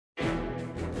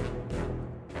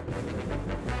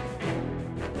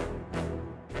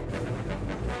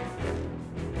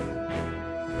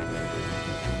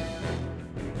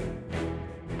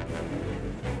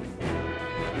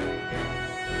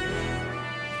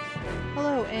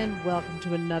Hello and welcome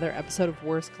to another episode of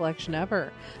Worst Collection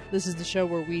Ever. This is the show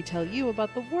where we tell you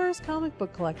about the worst comic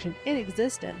book collection in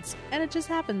existence, and it just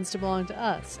happens to belong to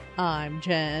us. I'm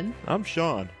Jen. I'm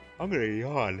Sean. I'm gonna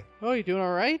yawn. Oh, you doing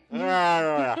all right?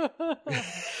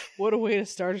 What a way to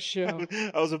start a show.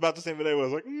 I was about to say my name. I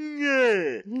was like,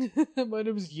 yeah. My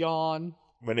name is Yawn.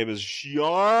 My name is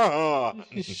Sean.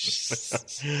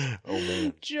 Oh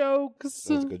man, Jokes.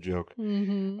 that's a good joke.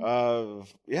 Mm-hmm.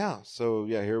 So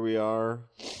here we are.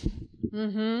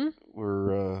 Mm-hmm.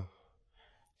 We're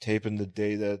taping the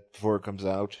day that before it comes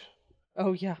out.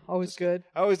 Oh yeah, always good.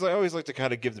 I always like to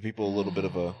kind of give the people a little bit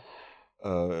of a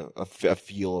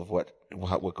feel of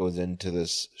what goes into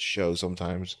this show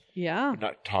sometimes. Yeah.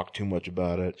 Not talk too much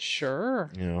about it.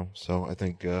 Sure. You know, so I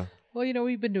think Well,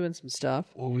 we've been doing some stuff.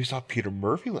 well, we saw Peter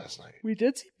Murphy last night. We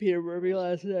did see Peter Murphy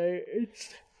last night.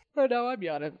 Oh no, I'm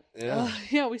yawning.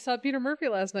 Yeah. We saw Peter Murphy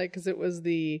last night because it was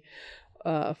the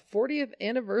 40th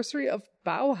anniversary of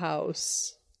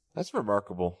Bauhaus. That's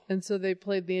remarkable. And so they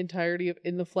played the entirety of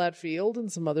In the Flat Field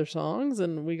and some other songs,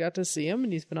 and we got to see him,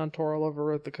 and he's been on tour all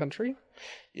over the country.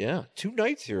 Yeah, 2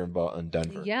 nights here in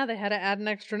Denver. Yeah, they had to add an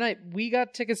extra night. We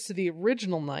got tickets to the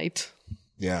original night.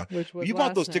 Yeah. Which was you bought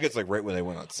last those night. tickets like right when they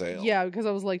went on sale. Yeah, because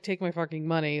I was like, take my fucking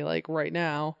money, like right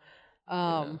now.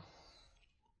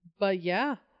 But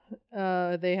yeah,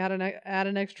 they had add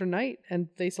an extra night, and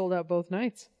they sold out both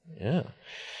nights. Yeah.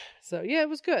 So yeah, it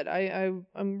was good. I'm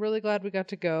really glad we got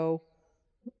to go,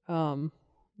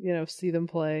 see them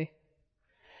play.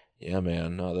 Yeah,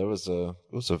 man. No, there was a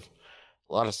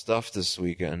lot of stuff this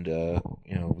weekend.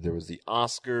 There was the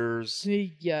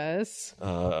Oscars. Yes.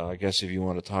 I guess if you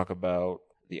want to talk about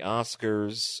the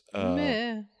Oscars,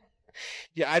 Meh.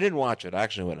 yeah, I didn't watch it. I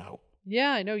actually went out.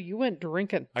 Yeah, I know you went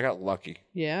drinking. I got lucky.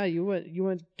 Yeah, you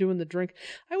went doing the drink.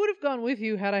 I would have gone with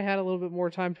you had I had a little bit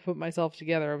more time to put myself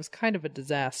together. I was kind of a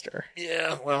disaster.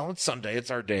 Yeah, well, it's Sunday.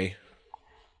 It's our day.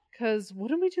 Because what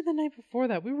did we do the night before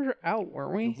that? We were out,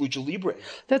 weren't we? Lucha Libre.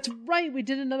 That's right. We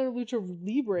did another Lucha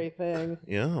Libre thing.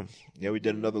 Yeah. Yeah, we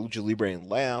did another Lucha Libre and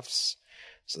laughs.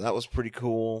 So that was pretty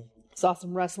cool. Saw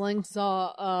some wrestling.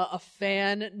 Saw a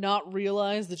fan not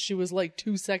realize that she was like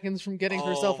 2 seconds from getting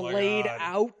herself my laid God.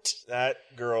 out. That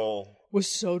girl Was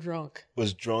so drunk.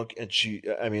 was drunk, and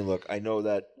look, I know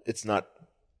that it's not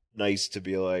nice to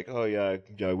be like, oh yeah,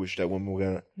 I wish that woman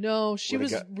would No, she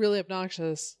was really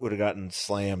obnoxious. have gotten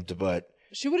slammed, but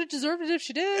She would have deserved it if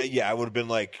she did. yeah, I would have been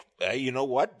like, hey, you know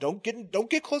what? Don't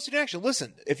get close to the action.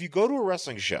 Listen, if you go to a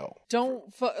wrestling show,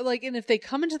 And if they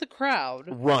come into the crowd,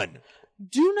 run.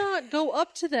 do not go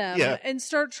up to them Yeah. and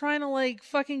start trying to like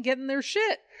fucking get in their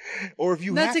shit. Or if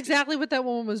you That's have to- exactly what that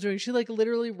woman was doing. She like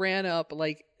literally ran up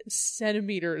like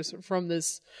centimeters from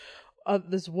this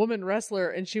woman wrestler,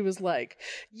 and she was like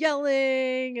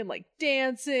yelling and like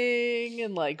dancing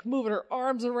and like moving her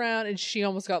arms around, and she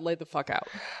almost got laid the fuck out.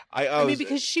 I mean,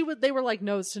 because they were like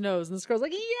nose to nose, and this girl's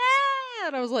like, yeah,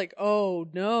 and I was like, oh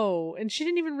no, and she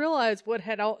didn't even realize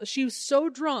she was so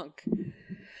drunk.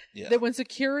 Yeah. That when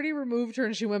security removed her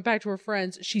and she went back to her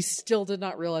friends, she still did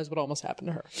not realize what almost happened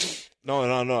to her. No.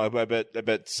 I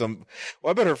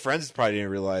bet her friends probably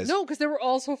didn't realize. No, because they were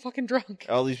all so fucking drunk.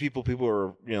 All these people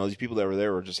were, these people that were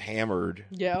there were just hammered.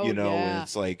 Yeah, and yeah.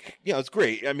 it's like, it's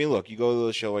great. I mean, look, you go to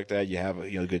a show like that, you have a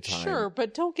good time. Sure,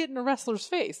 but don't get in a wrestler's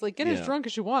face. Like, get as drunk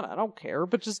as you want. I don't care,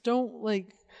 but just don't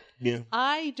like. Yeah.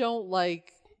 I don't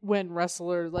like when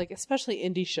wrestlers, like especially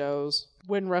indie shows,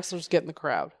 when wrestlers get in the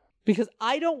crowd because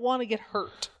I don't want to get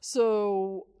hurt.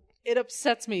 So it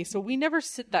upsets me. So we never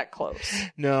sit that close.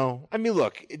 No, I mean,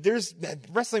 look,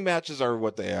 wrestling matches are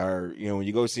what they are. When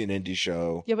you go see an indie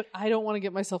show. Yeah, but I don't want to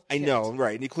get myself kicked. I know,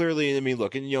 right? And clearly, I mean,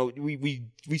 look, and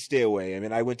we stay away. I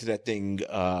mean, I went to that thing,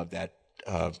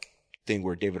 thing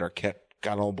where David Arquette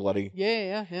got all bloody.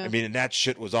 Yeah. I mean, and that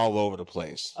shit was all over the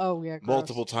place. Oh yeah, gross.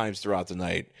 Multiple times throughout the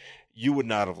night. You would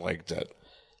not have liked it.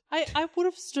 I would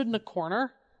have stood in a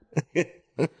corner.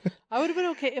 I would have been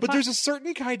okay. But there's a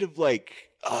certain kind of like,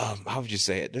 how would you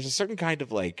say it? There's a certain kind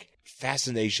of like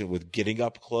fascination with getting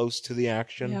up close to the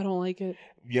action. Yeah, I don't like it.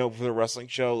 For the wrestling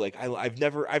show, like I've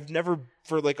never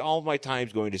for like all of my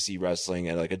times going to see wrestling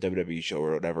at like a WWE show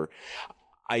or whatever.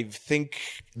 I think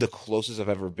the closest I've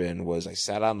ever been was I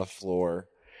sat on the floor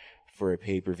for a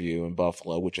pay-per-view in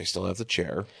Buffalo, which I still have the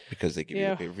chair because they give you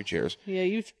the pay-per-view chairs. Yeah,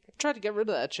 you've tried to get rid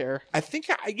of that chair. I think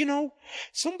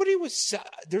somebody was so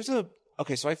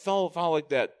I follow like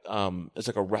that. It's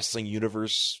like a Wrestling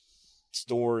Universe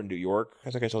store in New York.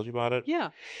 I think I told you about it.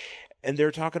 Yeah, and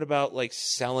they're talking about like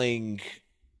selling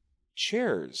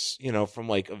chairs, from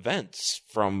like events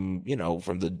from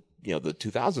the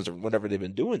 2000s or whenever they've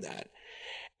been doing that.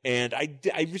 And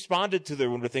I responded to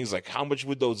one of the things like, how much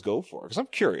would those go for? Because I'm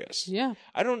curious. Yeah.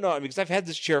 I don't know. I mean, because I've had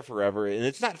this chair forever, and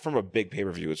it's not from a big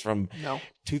pay-per-view. It's from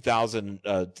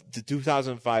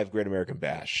 2005 Great American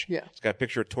Bash. Yeah. It's got a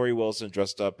picture of Tori Wilson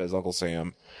dressed up as Uncle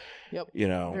Sam. Yep. You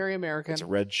know, very American. It's a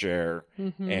red chair.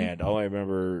 Mm-hmm. And all I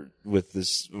remember with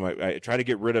this, I tried to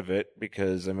get rid of it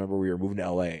because I remember we were moving to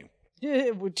LA.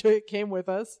 It came with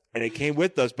us. And it came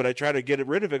with us, but I tried to get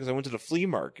rid of it because I went to the flea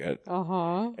market.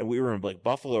 Uh-huh. And we were in like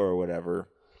Buffalo or whatever.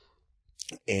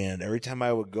 And every time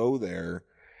I would go there,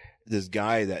 this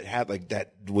guy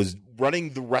that was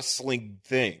running the wrestling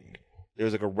thing. There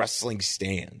was like a wrestling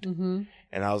stand. Mm-hmm.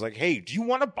 And I was like, hey, do you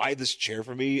want to buy this chair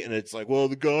for me? And it's like, well,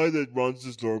 the guy that runs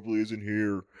this normally isn't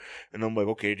here. And I'm like,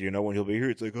 okay, do you know when he'll be here?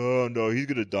 It's like, oh, no, he's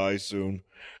going to die soon.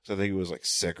 So I think he was like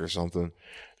sick or something.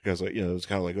 Because, like, you know, it's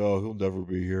kind of like, oh, he'll never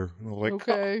be here. And I was like,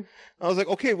 okay. Oh. I was like,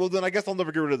 okay, well, then I guess I'll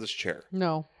never get rid of this chair.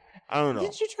 No. I don't know.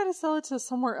 Didn't you try to sell it to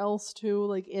somewhere else, too?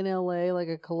 Like in LA, like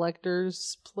a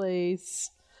collector's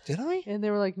place? Did I? And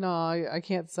they were like, nah, I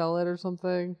can't sell it or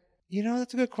something. You know,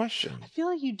 that's a good question. I feel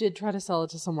like you did try to sell it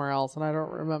to somewhere else, and I don't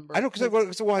remember. I don't,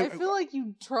 I feel like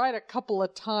you tried a couple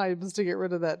of times to get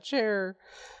rid of that chair,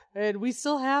 and we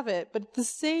still have it, but at the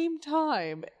same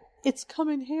time, it's come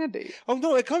in handy. Oh,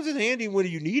 no, it comes in handy when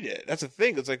you need it. That's the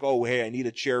thing. It's like, oh, hey, I need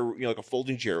a chair, you know, like a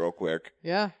folding chair real quick.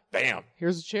 Yeah. Bam.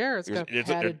 Here's a chair. It's got a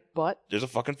padded butt. There's a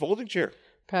fucking folding chair.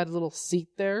 Padded little seat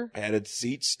there. Padded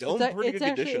seat, still in pretty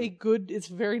good condition. It's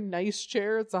a very nice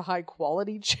chair. It's a high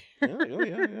quality chair.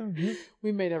 Yeah.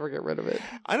 We may never get rid of it.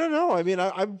 I don't know. I mean,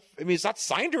 I mean, it's not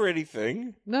signed or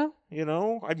anything. No. You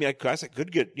know, I mean, I guess I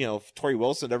could get, you know, if Tori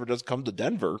Wilson ever does come to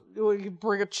Denver, we can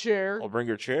bring a chair. I'll bring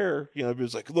her chair. You know,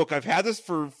 it's like, look, I've had this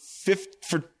for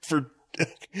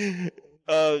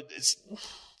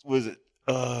was it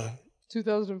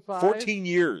 2005? 14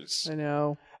 years. I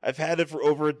know. I've had it for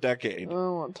over a decade. I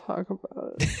don't want to talk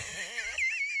about it.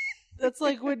 That's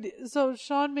like so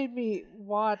Sean made me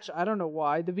watch, I don't know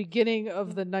why, the beginning of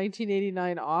the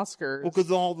 1989 Oscars. Well,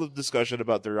 because all the discussion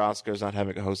about their Oscars not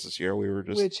having a host this year, we were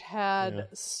just... Which had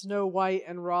Snow White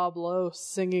and Rob Lowe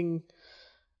singing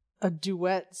a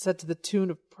duet set to the tune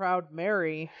of Proud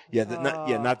Mary. Yeah,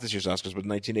 not this year's Oscars, but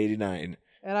 1989.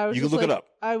 And I was you can look it up.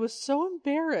 I was so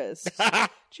embarrassed. Do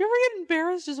you ever get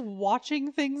embarrassed just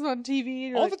watching things on TV? And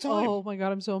you're all the time. Oh my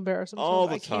God, I'm so embarrassed. All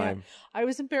the time. I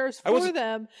was embarrassed for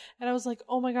them. And I was like,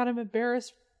 oh my God, I'm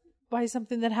embarrassed by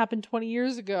something that happened 20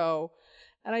 years ago.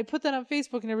 And I put that on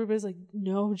Facebook and everybody's like,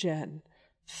 no, Jen,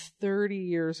 30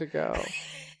 years ago.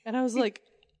 And I was like,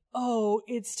 oh,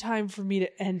 it's time for me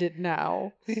to end it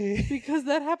now. Because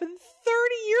that happened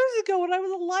 30 years ago and I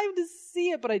was alive to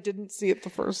see it, but I didn't see it the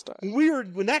first time.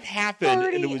 Weird. When that happened,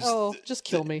 30, and it was... Oh, just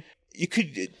kill me. You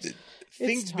could...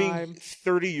 things being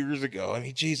 30 years ago. I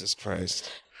mean, Jesus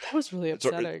Christ. That was really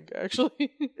upsetting,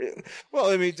 actually. Well,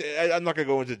 I mean, I'm not going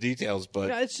to go into details, but...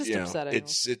 No, it's just upsetting.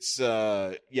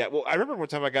 Yeah, well, I remember one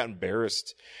time I got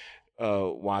embarrassed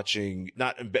watching,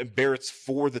 not embarrassed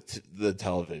for the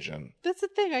television. That's the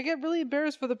thing. I get really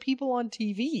embarrassed for the people on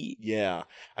TV. Yeah.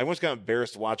 I once got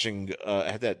embarrassed watching,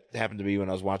 that happened to me when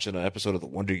I was watching an episode of The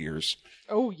Wonder Years.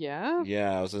 Oh, yeah?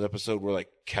 Yeah, it was an episode where, like,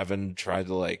 Kevin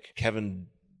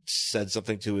said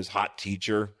something to his hot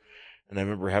teacher, and I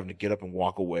remember having to get up and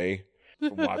walk away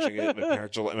from watching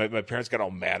it. My parents got all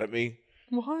mad at me.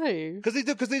 Why?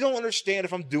 Because they don't understand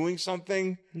if I'm doing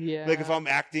something. Yeah. Like if I'm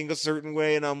acting a certain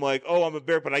way and I'm like, oh, I'm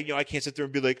embarrassed, but I can't sit there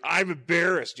and be like, I'm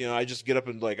embarrassed. You know, I just get up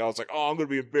and I was like, oh, I'm going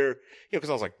to be embarrassed. You know, because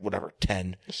I was like, whatever,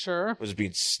 10. Sure. I was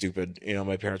being stupid. You know,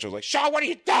 my parents were like, Sean, what are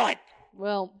you doing?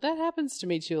 Well, that happens to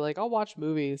me too. Like I'll watch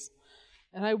movies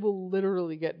and I will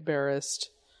literally get embarrassed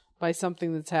by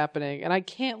something that's happening and I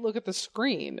can't look at the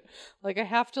screen. Like I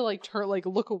have to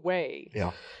look away.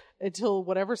 Yeah. Until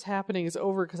whatever's happening is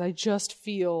over because I just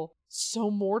feel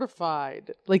so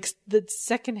mortified. Like the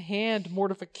secondhand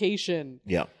mortification.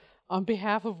 Yeah. On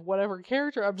behalf of whatever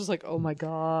character. I'm just like, oh my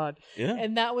God. Yeah.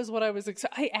 And that was what I was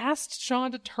excited. I asked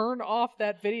Sean to turn off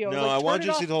that video. No, I wanted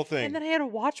you to see the whole thing. And then I had to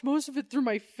watch most of it through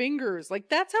my fingers. Like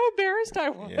that's how embarrassed I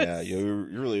was. Yeah, you're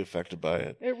really affected by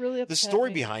it. It really upset The story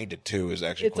me. behind it too is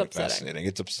actually quite fascinating.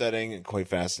 It's upsetting and quite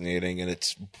fascinating, and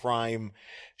it's prime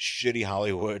shitty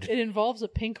Hollywood. It involves a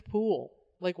pink pool.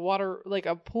 Like water, like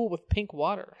a pool with pink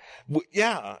water.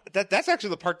 Yeah, that's actually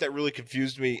the part that really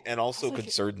confused me and also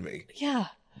concerned me. Yeah.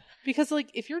 Because, like,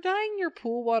 if you're dyeing your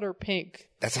pool water pink...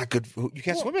 That's not good. You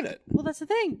can't swim in it. Well, that's the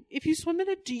thing. If you swim in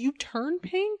it, do you turn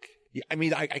pink? Yeah, I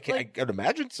mean, I could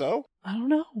imagine so. I don't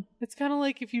know. It's kind of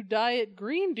like if you dye it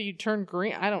green, do you turn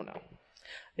green? I don't know.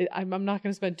 I'm not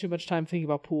going to spend too much time thinking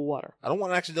about pool water. I don't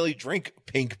want to accidentally drink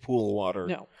pink pool water.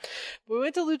 No. But we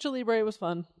went to Lucha Libre. It was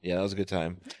fun. Yeah, that was a good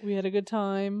time. We had a good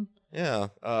time. Yeah.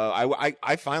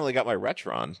 I finally got my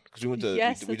Retron because we went to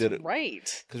yes, we that's did it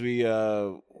right. because we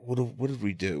what did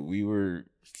we do? We were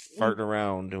farting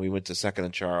around and we went to Second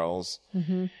and Charles,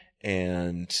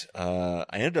 and I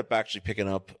ended up actually picking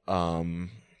up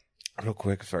real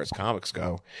quick as far as comics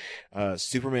go,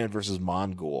 Superman versus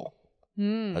Mongol,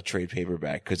 a trade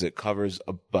paperback because it covers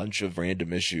a bunch of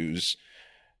random issues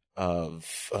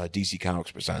of DC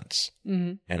Comics Presents,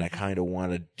 and I kind of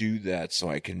want to do that so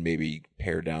I can maybe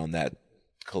pare down that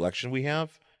collection we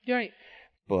have. You're right.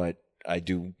 But I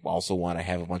do also want to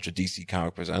have a bunch of DC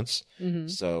Comic Presents,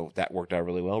 so that worked out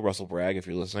really well. Russell Bragg, if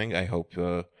you're listening, I hope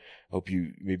you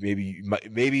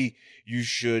maybe you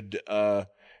should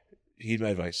heed my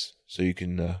advice so you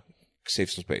can save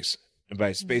some space. And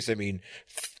by space, I mean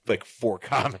like 4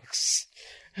 comics.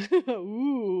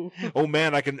 Ooh. Oh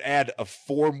man, I can add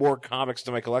 4 more comics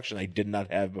to my collection I did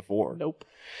not have before. Nope.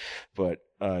 But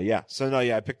yeah, so no,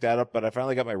 yeah, I picked that up, but I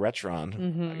finally got my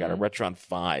Retron. I got a Retron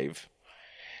 5,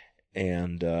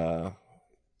 and I'm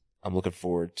looking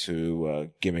forward to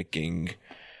gimmicking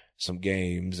some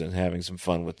games and having some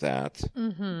fun with that.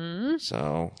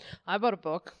 So I bought a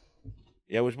book.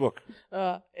 Yeah, which book?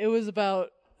 It was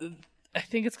about, I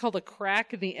think it's called A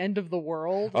Crack in the End of the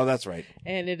World. Oh, that's right.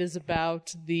 And it is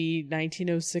about the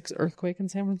 1906 earthquake in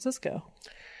San Francisco.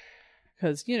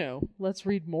 Because, let's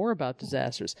read more about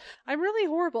disasters. I'm really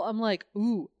horrible. I'm like,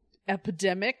 ooh,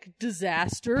 epidemic,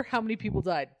 disaster. How many people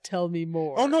died? Tell me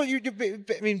more. Oh, no, I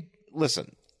mean,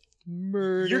 listen.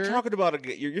 Murder. You're talking about,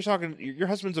 you're talking, your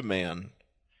husband's a man.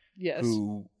 Yes.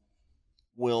 Who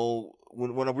will,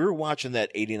 when we were watching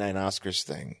that 89 Oscars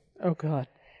thing. Oh, God.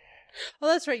 Oh,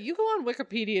 that's right. You go on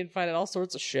Wikipedia and find out all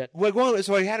sorts of shit. Well,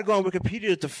 so I had to go on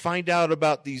Wikipedia to find out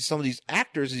about some of these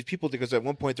actors, these people, because at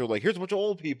one point they were like, "Here's a bunch of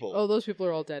old people." Oh, those people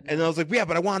are all dead now. And I was like, "Yeah,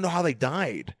 but I want to know how they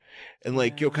died, and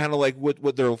kind of like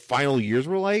what their final years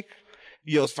were like,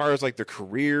 as far as like their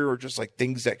career or just like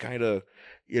things that kind of,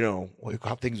 like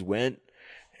how things went."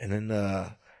 And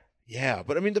then, yeah,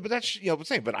 but I mean, but that's but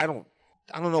saying, but I don't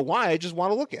know why. I just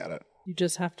want to look at it. You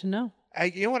just have to know.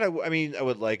 You know what I mean? I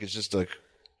would like is just like.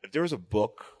 If there was a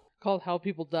book called How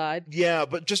People Died. Yeah,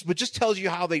 but just tells you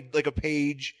how they like a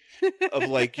page of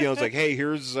like, it's like, hey,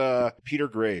 here's Peter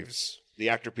Graves. The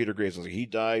actor Peter Graves, like, he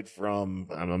died from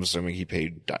I'm assuming he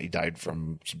died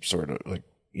from some sort of like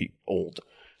old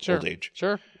age.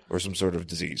 Sure. Or some sort of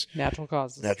disease. Natural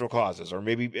causes. Or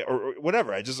maybe or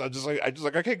whatever. I just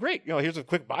like, okay, great. Here's a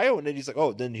quick bio, and then he's like,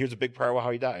 oh, then here's a big part of how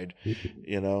he died.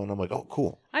 And I'm like, oh,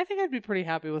 cool. I think I'd be pretty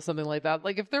happy with something like that.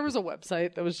 Like if there was a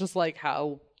website that was just like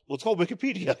how. Well, it's called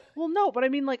Wikipedia. Well, no, but I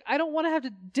mean, like, I don't want to have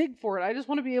to dig for it. I just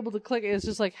want to be able to click. It's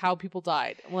just like how people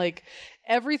died. Like,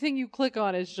 everything you click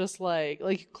on is just like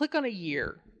you click on a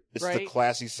year. It's right? the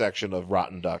classy section of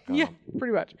Rotten.com. Yeah,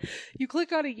 pretty much. You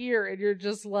click on a year and you're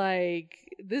just like,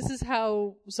 this is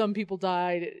how some people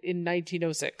died in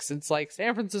 1906. It's like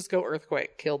San Francisco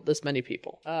earthquake killed this many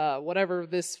people. Whatever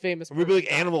this famous. Maybe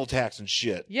like animal attacks and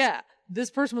shit. Yeah. This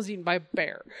person was eaten by a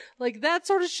bear. Like that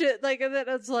sort of shit. Like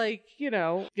that's like,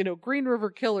 Green River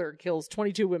Killer kills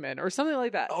 22 women or something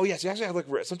like that. Oh, yes. Actually, I look,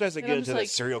 sometimes I get into that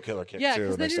serial killer kick, yeah, too.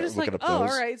 because then you're just like, all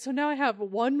right, so now I have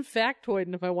one factoid,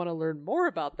 and if I want to learn more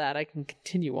about that, I can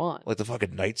continue on. Like the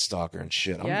fucking Night Stalker and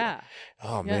shit.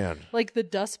 Man. Like the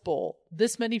Dust Bowl.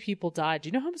 This many people died. Do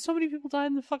you know how so many people died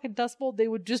in the fucking Dust Bowl? They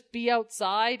would just be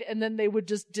outside, and then they would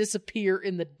just disappear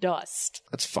in the dust.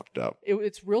 That's fucked up.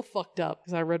 It's real fucked up,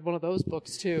 because I read one of those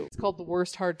books, too. It's called The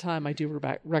Worst Hard Time. I do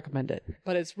recommend it.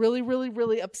 But it's really, really,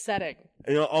 really upsetting.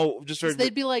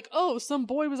 They'd be like, oh, some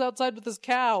boy was outside with his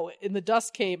cow, and the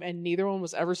dust came, and neither one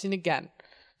was ever seen again.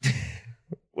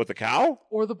 With the cow?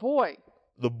 Or the boy.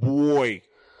 The boy.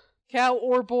 Cow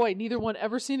or boy, neither one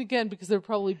ever seen again because they're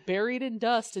probably buried in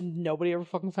dust and nobody ever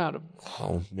fucking found them.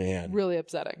 Oh, man. Really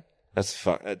upsetting. That's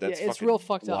it's real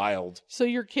fucked up. Wild. So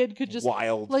your kid could just...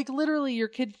 Wild. Like, literally, your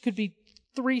kid could be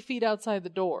 3 feet outside the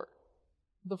door.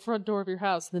 The front door of your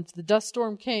house. And then if the dust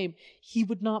storm came, he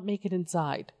would not make it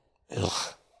inside.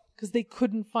 Ugh. Because they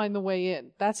couldn't find the way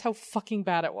in. That's how fucking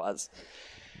bad it was.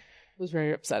 It was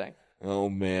very upsetting. Oh,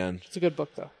 man. It's a good book,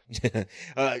 though.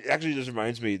 Actually, this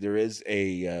reminds me, there is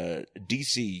a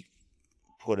DC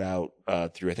put out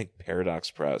through, I think,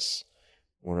 Paradox Press,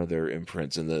 one of their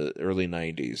imprints in the early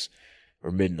 90s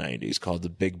or mid-90s, called The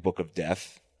Big Book of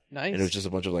Death. Nice. And it was just a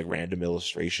bunch of, like, random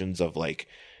illustrations of, like,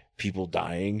 people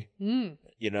dying.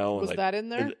 Was that in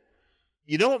there?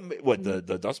 You know what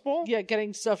the Dust Bowl? Yeah,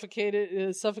 getting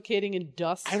suffocating in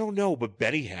dust. I don't know, but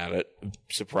Betty had it.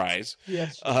 Surprise.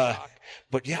 Yes.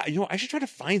 But yeah, I should try to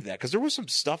find that because there was some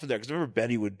stuff in there. Because I remember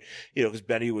Betty would,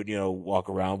 walk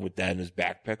around with that in his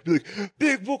backpack, be like,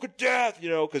 "Big Book of Death,"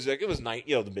 because like it was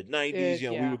the mid '90s.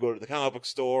 We would go to the comic book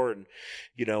store, and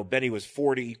Benny was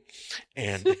 40,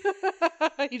 and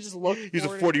he just looked. He's a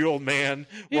 40-year-old man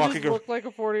walking. He looked like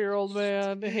a 40-year-old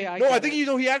man. Hey, I think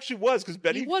he actually was because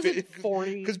Betty he wasn't 40.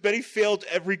 Because Betty failed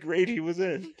every grade he was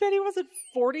in. Betty wasn't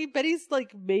 40. Betty's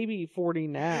like maybe 40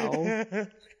 now.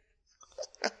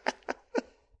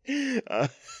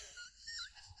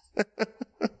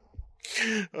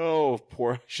 Oh,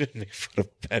 poor! I shouldn't make fun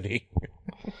of Betty.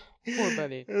 Poor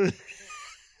Betty.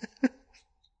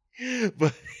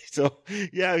 But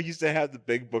I used to have the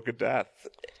Big Book of Death,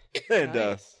 and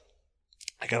nice.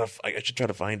 I should try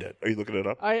to find it. Are you looking it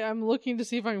up? I'm looking to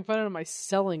see if I can find it on my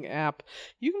selling app.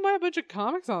 You can buy a bunch of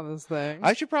comics on this thing.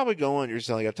 I should probably go on your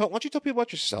selling app. Why don't you tell people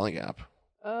about your selling app?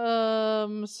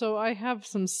 So I have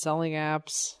some selling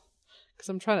apps because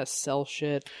I'm trying to sell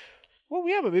shit. Well,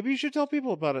 yeah, but maybe you should tell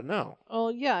people about it now. Oh,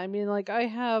 yeah. I mean, like, I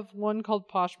have one called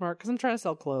Poshmark because I'm trying to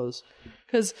sell clothes.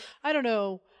 Because, I don't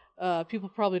know, people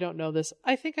probably don't know this.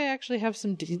 I think I actually have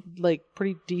some,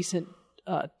 pretty decent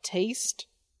taste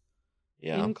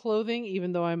in clothing,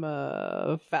 even though I'm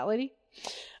a fat lady.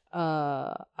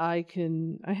 I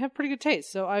have pretty good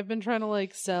taste. So I've been trying to,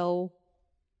 sell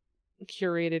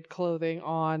curated clothing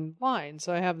online.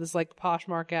 So I have this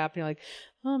Poshmark app, and you're like,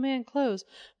 oh man, clothes.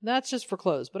 That's just for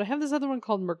clothes. But I have this other one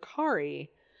called Mercari,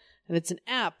 and it's an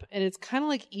app, and it's kind of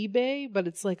like eBay, but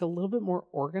it's a little bit more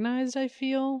organized, I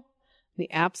feel.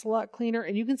 The app's a lot cleaner,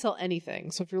 and you can sell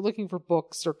anything. So if you're looking for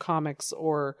books or comics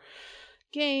or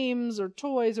games or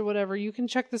toys or whatever, you can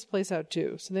check this place out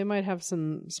too. So they might have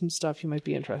some stuff you might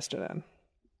be interested in.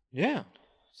 Yeah.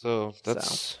 So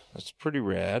that's pretty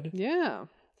rad. Yeah.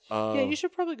 Yeah, you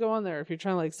should probably go on there if you're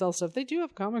trying to sell stuff. They do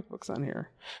have comic books on here.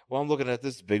 Well, I'm looking at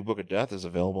this. Big Book of Death is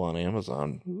available on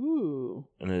Amazon. Ooh.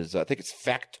 And I think it's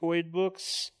Factoid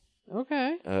Books.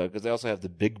 Okay. Because they also have the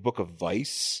Big Book of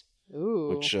Vice.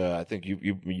 Ooh. Which I think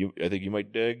you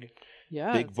might dig.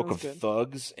 Yeah. Big Book of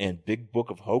Thugs and Big Book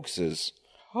of Hoaxes.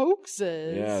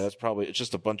 Hoaxes? Yeah, it's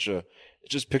just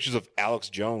just pictures of Alex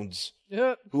Jones.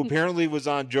 Yep. Who apparently was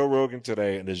on Joe Rogan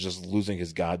today and is just losing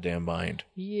his goddamn mind.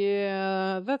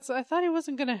 Yeah, I thought he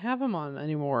wasn't going to have him on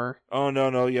anymore. Oh,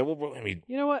 no. Yeah, well, I mean.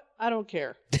 You know what? I don't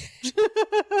care.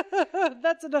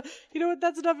 That's enough. You know what?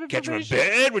 That's enough information. Catch him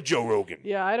in bed with Joe Rogan.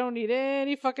 Yeah, I don't need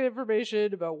any fucking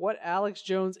information about what Alex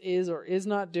Jones is or is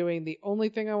not doing. The only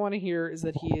thing I want to hear is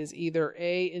that he is either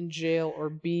A, in jail, or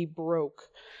B, broke.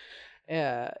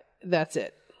 That's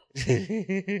it.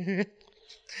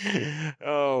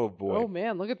 Oh boy. Oh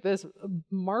man, look at this.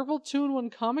 Marvel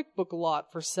 2-in-1 comic book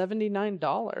lot for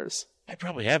 $79. I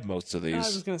probably have most of these. I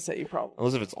was going to say you probably.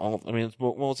 Unless if it's all, I mean, it's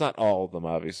not all of them,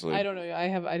 obviously. I don't know.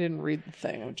 I didn't read the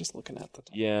thing. I'm just looking at the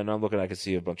top. Yeah, and I'm looking, I can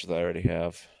see a bunch that I already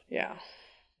have. Yeah.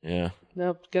 Yeah.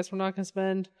 Nope. Guess we're not going to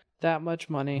spend that much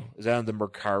money. Is that on the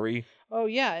Mercari? Oh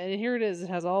yeah, and here it is. It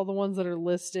has all the ones that are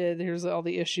listed. Here's all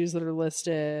the issues that are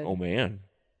listed. Oh man.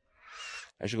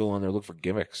 I should go on there and look for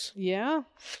gimmicks. Yeah.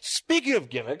 Speaking of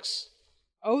gimmicks.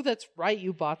 Oh, that's right.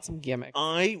 You bought some gimmicks.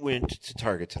 I went to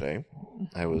Target today.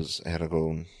 I had to go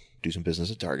and do some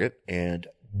business at Target, and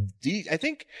I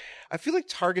feel like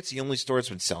Target's the only store that's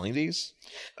been selling these.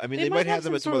 I mean, they might have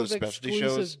them at some other specialty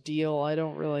shows. Deal. I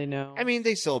don't really know. I mean,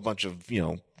 they sell a bunch of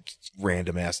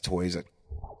random ass toys at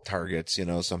Targets.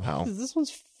 Somehow. This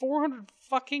one's $400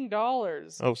 fucking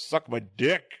dollars. Oh, suck my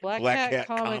dick. Black Cat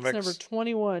Comics number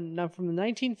 21, now from the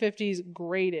 1950s,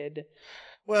 graded.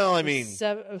 Well, I mean,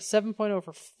 7.0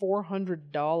 for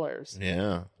 $400.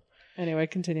 Yeah. Anyway,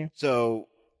 continue. So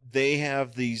they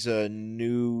have these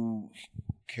new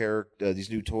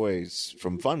toys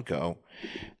from Funko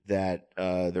that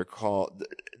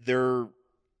they're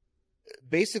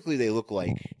basically they look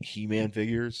like He-Man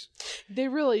figures. They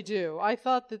really do. I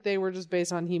thought that they were just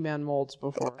based on He-Man molds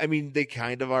before. I mean, they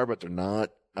kind of are, but they're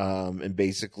not. And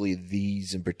basically,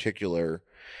 these in particular,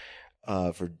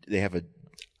 I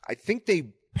think they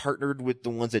partnered with the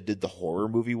ones that did the horror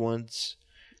movie ones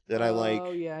that I like.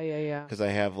 Oh yeah. Because I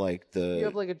have you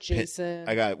have a Jason.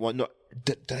 I got one. No,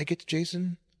 did I get to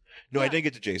Jason? No, yeah. I didn't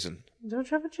get to Jason. Don't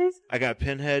you have a Jason? I got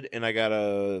Pinhead and I got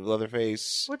a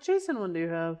Leatherface. What Jason one do you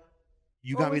have?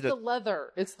 You got me the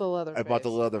leather. It's the Leatherface. I bought the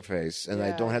Leatherface, and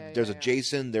I don't have. There's a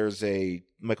Jason. There's a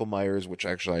Michael Myers, which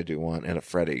actually I do want, and a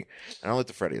Freddy. I don't like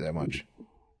the Freddy that much.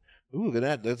 Ooh, look at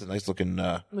that! That's a nice looking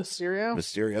Mysterio.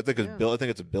 I think it's I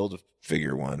think it's a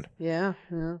build-a-figure one. Yeah.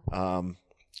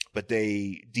 But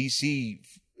DC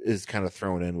is kind of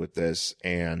thrown in with this,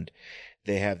 and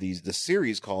they have the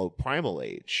series called Primal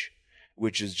Age,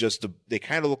 which is just they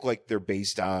kind of look like they're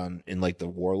based on in like the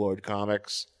Warlord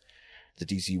comics, the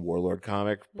DC Warlord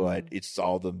comic, but it's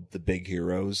all the big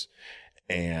heroes.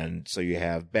 And so you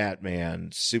have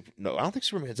Batman, no, I don't think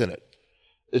Superman's in it.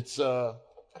 It's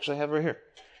actually I have it right here.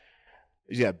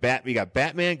 You got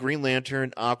Batman, Green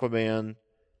Lantern, Aquaman,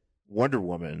 Wonder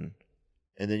Woman,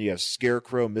 and then you have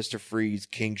Scarecrow, Mr. Freeze,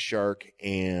 King Shark,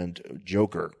 and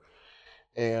Joker.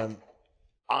 And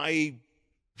I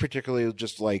particularly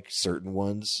just like certain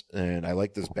ones, and I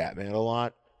like this Batman a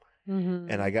lot. And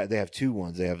they have two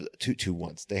ones. They have two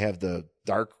ones. They have the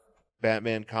dark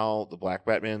Batman cowl, the black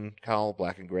Batman cowl,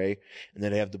 black and gray, and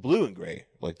then they have the blue and gray,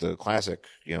 like the classic,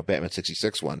 Batman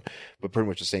 66 one, but pretty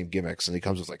much the same gimmicks. And he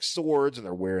comes with like swords, and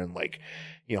they're wearing like,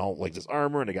 like this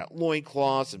armor, and they got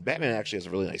loincloths, and Batman actually has a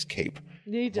really nice cape.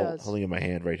 He does. Holding in my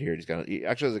hand right here.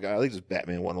 I like this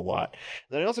Batman one a lot.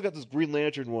 And then I also got this Green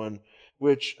Lantern one,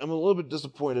 which I'm a little bit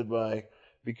disappointed by,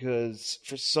 because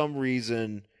for some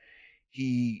reason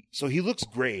he looks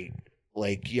great.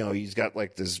 Like, he's got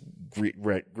like this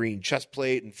green chest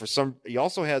plate, and he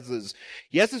also has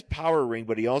his power ring,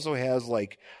 but he also has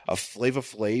like a Flava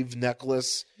Flav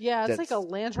necklace. Yeah, it's like a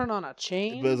lantern on a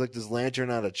chain. But it's like this lantern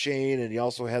on a chain, and he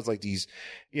also has like these,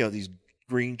 these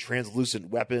green translucent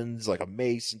weapons, like a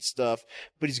mace and stuff.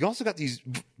 But he's also got these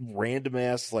random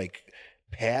ass like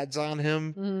pads on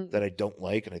him that I don't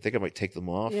like, and I think I might take them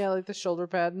off. Yeah, like the shoulder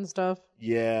pad and stuff.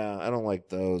 Yeah, I don't like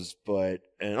those,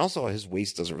 and also his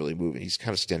waist doesn't really move. He's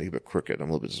kind of standing a bit crooked. I'm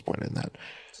a little bit disappointed in that.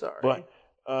 Sorry.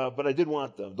 But I did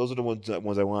want them. Those are the ones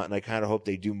I want, and I kind of hope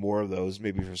they do more of those,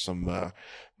 maybe for some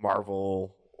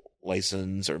Marvel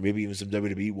license, or maybe even some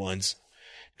WWE ones.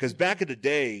 Because back in the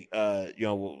day,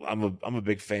 I'm a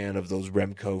big fan of those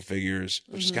Remco figures,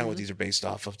 which is kind of what these are based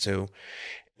off of too.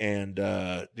 And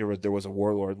there was a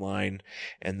Warlord line,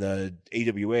 and the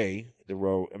AWA,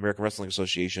 the American Wrestling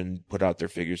Association, put out their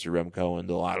figures through Remco, and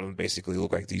a lot of them basically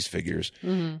look like these figures.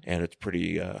 And it's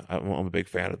pretty. I'm a big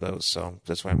fan of those, so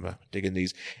that's why I'm digging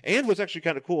these. And what's actually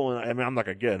kind of cool, and I mean, I'm not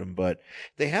gonna get them, but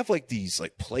they have like these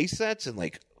like play sets and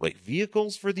like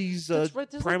vehicles for these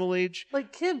Primal Age.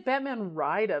 Like, can Batman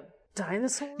ride a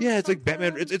dinosaur? Yeah, it's like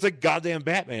Batman. It's like goddamn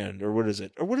Batman, or what is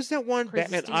it? Or what is that one?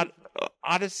 Crazy Batman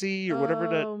Odyssey, or whatever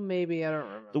that. Oh, maybe, I don't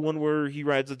remember. The one where he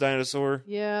rides a dinosaur.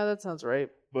 Yeah, that sounds right.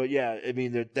 But yeah, I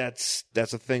mean that's a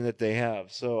thing that they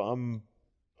have. So I'm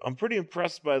pretty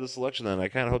impressed by the selection, and I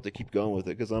kind of hope they keep going with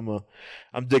it, because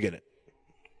I'm digging it.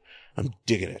 I'm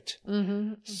digging it.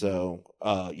 So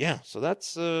so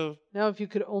that's Now, if you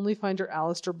could only find your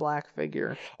Aleister Black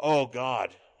figure. Oh God,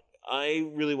 I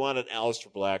really want an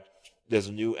Aleister Black. There's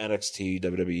a new NXT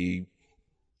WWE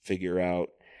figure out,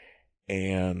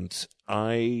 and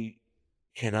I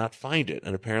cannot find it.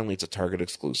 And apparently it's a Target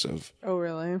exclusive. Oh,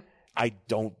 really? I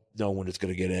don't know when it's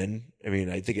going to get in. I mean,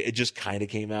 I think it just kind of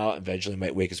came out. Eventually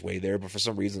might make its way there. But for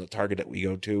some reason, the Target that we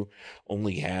go to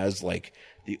only has like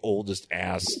the oldest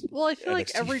ass. Well, I feel like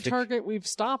NXT every Target we've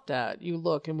stopped at, you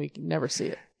look and we can never see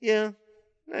it. Yeah,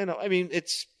 I know. I mean,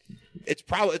 it's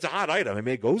a hot item. I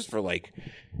mean, it goes for like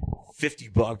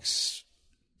 $50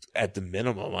 at the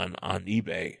minimum on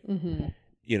eBay.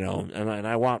 And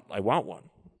I want one.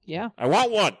 Yeah, I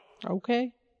want one.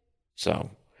 Okay.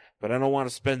 So, but I don't want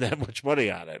to spend that much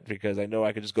money on it, because I know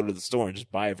I could just go to the store and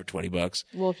just buy it for $20.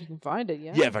 Well, if you can find it,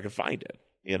 yeah. Yeah, if I can find it.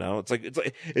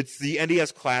 It's the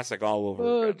NES Classic all over.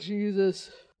 Oh, again.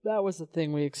 Jesus. That was the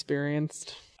thing we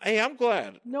experienced. Hey, I'm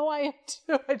glad. No, I am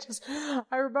too.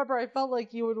 I remember I felt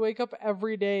like you would wake up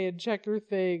every day and check your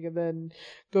thing and then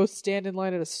go stand in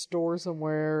line at a store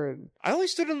somewhere. And I only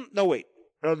stood in. No, wait.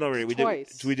 No, we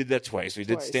Twice. did that twice. We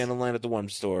did stand in line at the one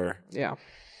store. Yeah.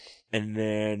 And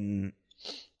then.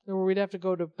 Or we'd have to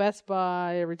go to Best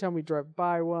Buy every time we drive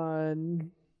by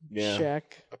one. Yeah.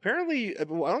 Check. Apparently, I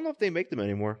don't know if they make them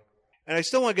anymore. And I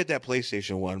still want to get that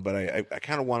PlayStation one, but I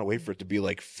kind of want to wait for it to be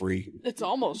like free. It's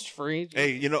almost free.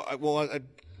 Hey,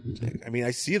 I mean,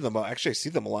 I see them. Actually, I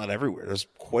see them a lot everywhere. There's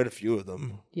quite a few of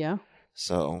them. Yeah.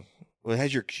 So, it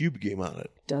has your Cube game on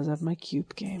it. It does have my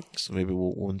Cube game. So maybe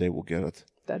one day we'll get it.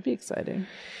 That'd be exciting.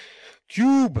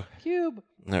 Cube.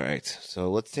 All right. So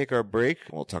let's take our break,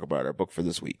 and we'll talk about our book for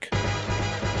this week.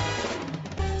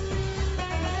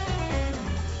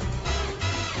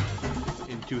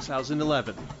 In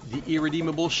 2011, the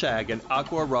Irredeemable Shag and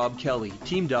Aqua Rob Kelly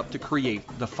teamed up to create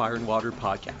the Fire and Water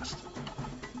podcast.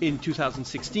 In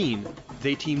 2016,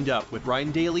 they teamed up with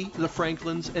Ryan Daly, the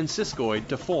Franklins, and Siskoid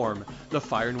to form the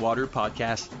Fire and Water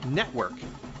Podcast Network.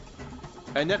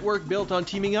 A network built on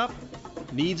teaming up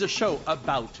needs a show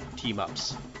about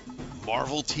team-ups.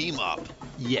 Marvel Team Up.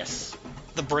 Yes.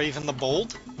 The The Brave and the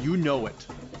Bold? You know it.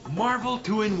 Marvel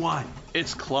 2-in-1.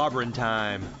 It's clobbering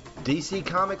time. DC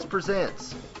Comics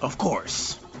presents. Of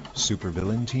course.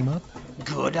 Supervillain team up?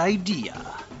 Good idea.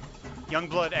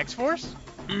 Youngblood X-Force?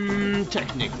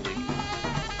 Technically.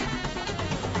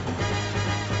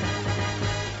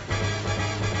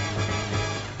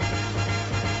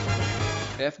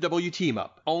 FW Team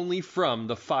Up, only from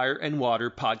the Fire and Water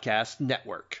Podcast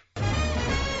Network.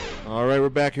 All right, we're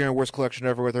back here on Worst Collection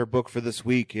Ever with our book for this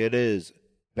week. It is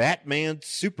Batman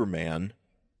Superman.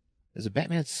 Is it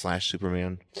Batman /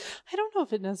 Superman? I don't know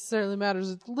if it necessarily matters.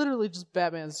 It's literally just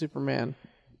Batman Superman.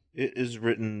 It is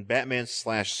written Batman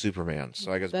 / Superman.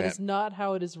 So I guess that is not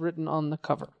how it is written on the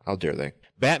cover. How dare they?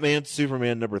 Batman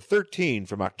Superman number 13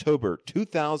 from October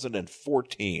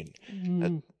 2014.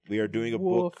 We are doing a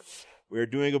book. We are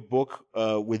doing a book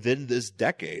within this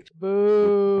decade.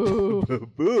 Boo.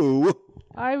 Boo.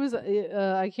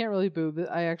 I can't really boo.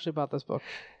 I actually bought this book.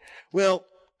 Well,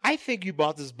 I think you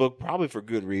bought this book probably for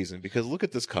good reason, because look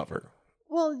at this cover.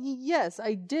 Well, yes,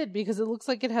 I did, because it looks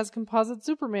like it has composite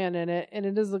Superman in it, and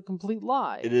it is a complete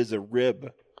lie. It is a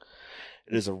rib.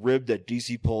 It is a rib that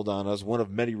DC pulled on us, one of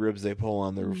many ribs they pull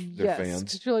on their fans.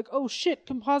 'Cause you're like, oh shit,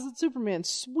 composite Superman,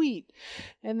 sweet.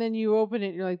 And then you open it,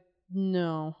 and you're like,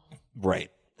 no. Right.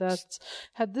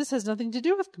 This has nothing to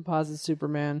do with composite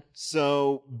Superman.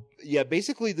 So, yeah,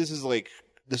 basically this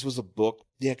was a book.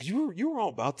 Yeah, because you were all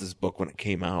about this book when it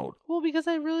came out. Well, because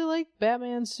I really like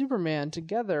Batman Superman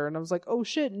together, and I was like, oh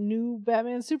shit, new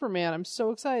Batman Superman. I'm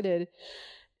so excited.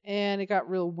 And it got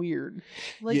real weird.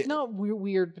 Not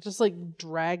weird, but just like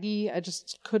draggy. I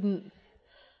just couldn't.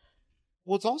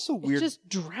 Well, it's also weird. It just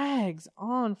drags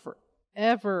on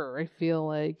forever, I feel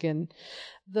like. And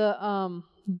the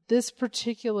this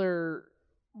particular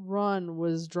run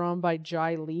was drawn by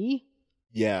Jai Lee.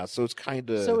 Yeah, so it's kind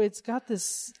of... So it's got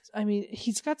this... I mean,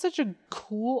 he's got such a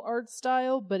cool art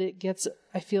style, but it gets,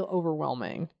 I feel,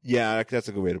 overwhelming. Yeah, that's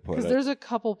a good way to put it. Because there's a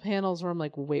couple panels where I'm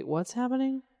like, wait, what's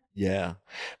happening? Yeah,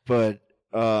 but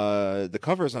the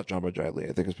cover is not drawn by Jai Lee.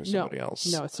 I think it's by somebody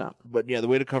else. No, it's not. But yeah, the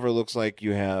way the cover looks like,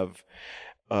 you have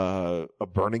a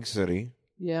burning city.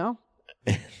 Yeah.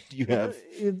 You have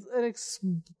it's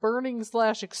an burning /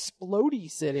 explodey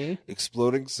city.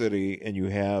 Exploding city, and you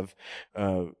have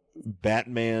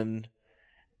Batman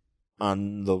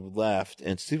on the left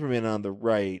and Superman on the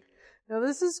right. Now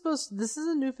this is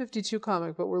a New 52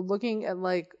 comic, but we're looking at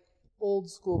like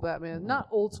old school Batman. Not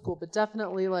old school, but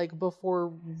definitely like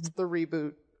before the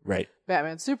reboot. Right.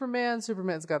 Batman Superman.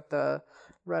 Superman's got the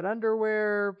red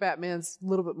underwear. Batman's a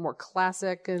little bit more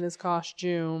classic in his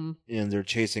costume. And they're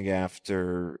chasing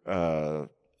after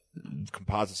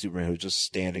composite Superman, who's just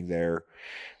standing there.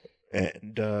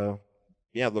 And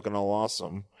looking all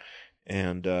awesome.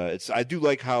 And I do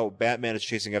like how Batman is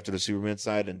chasing after the Superman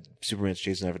side and Superman's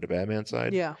chasing after the Batman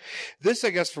side. Yeah. This,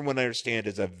 I guess, from what I understand,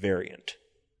 is a variant.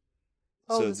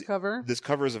 Oh, so this cover? This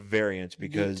cover is a variant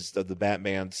because of the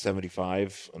Batman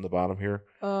 75 on the bottom here.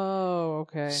 Oh,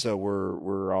 okay. So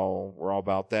we're all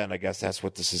about that, and I guess that's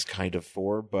what this is kind of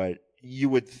for. But you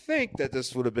would think that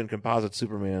this would have been composite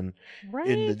Superman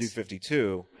in the New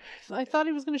 52. I thought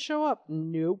he was going to show up.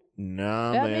 Nope.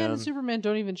 Nah, Batman and Superman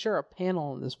don't even share a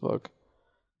panel in this book.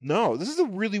 No, this is a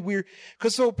really weird...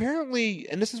 Because so apparently,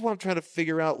 and this is what I'm trying to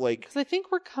figure out, like... Because I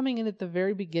think we're coming in at the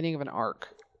very beginning of an arc.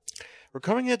 We're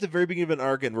coming at the very beginning of an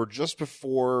arc, and we're just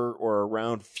before or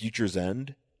around Future's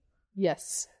End.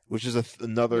 Yes. Which is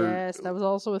another... Yes, that was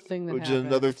also a thing that Which happened.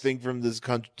 is another thing from this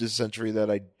century that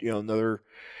I... Or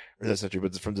that century,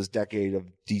 but from this decade of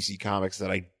DC Comics that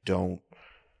I don't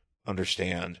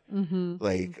understand.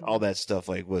 Mm-hmm. All that stuff,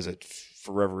 was it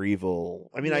Forever Evil?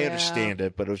 I mean, I understand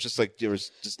it, but it was just like, there was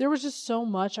just so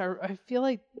much. I feel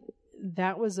like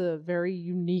that was a very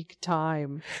unique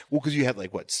time. Well, because you had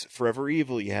Forever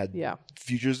Evil, you had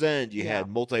Future's End, you had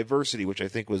Multiversity, which I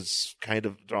think was kind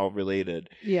of all related.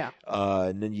 Yeah.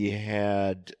 And then you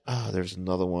had, there's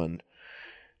another one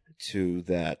too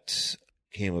that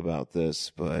came about this,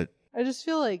 but I just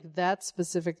feel like that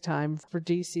specific time for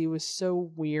DC was so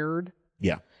weird.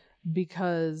 Yeah.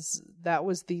 Because that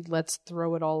was the let's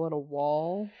throw it all at a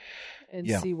wall and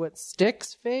see what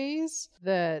sticks phase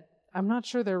that I'm not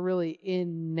sure they're really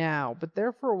in now. But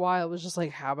there for a while it was just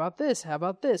like, how about this? How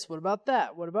about this? What about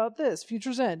that? What about this?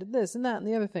 Future's End and this and that and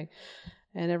the other thing.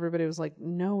 And everybody was like,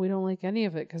 no, we don't like any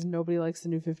of it because nobody likes the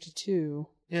New 52.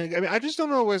 Yeah, I mean, I just don't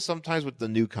know why sometimes with the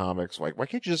new comics, why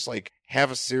can't you just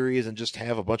have a series and just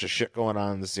have a bunch of shit going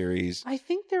on in the series? I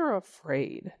think they're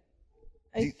afraid.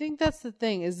 I think that's the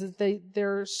thing is that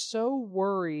they're so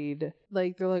worried.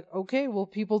 They're like, okay, well,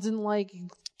 people didn't like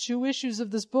 2 issues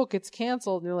of this book. It's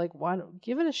canceled. And they're like, why don't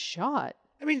give it a shot?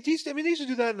 I mean, they used to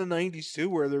do that in the 90s too,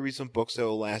 where there'd be some books that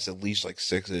will last at least like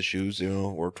 6 issues,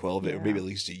 or 12, or maybe at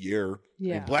least a year.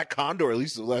 Yeah. I mean, Black Condor at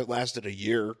least lasted a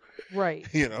year, Right.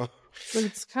 But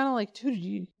it's kind of like, dude,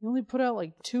 you only put out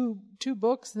like two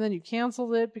books and then you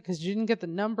canceled it because you didn't get the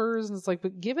numbers. And it's like,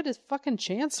 but give it a fucking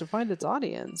chance to find its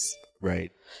audience.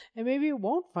 Right. And maybe it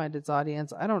won't find its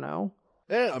audience. I don't know.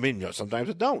 Yeah, I mean, sometimes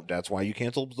it don't. That's why you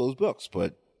cancel those books,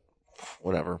 but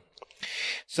whatever.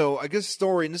 So I guess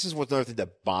story, and this is what's another thing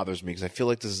that bothers me, because I feel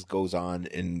like this goes on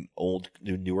in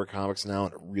newer comics now,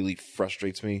 and it really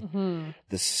frustrates me. Mm-hmm.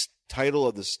 The title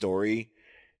of the story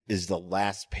is the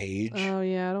last page. Oh,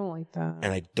 yeah, I don't like that.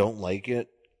 And I don't like it.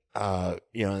 And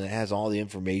it has all the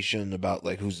information about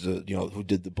like who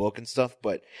did the book and stuff,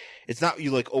 but it's not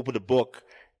you like open a book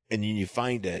and you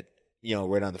find it,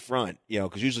 right on the front,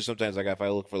 because usually sometimes like if I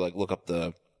look up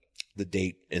the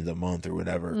date in the month or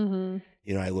whatever,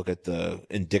 I look at the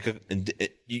indicia.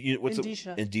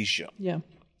 Yeah.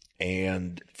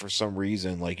 And for some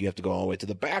reason, like you have to go all the way to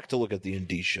the back to look at the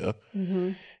indicia,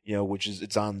 which is,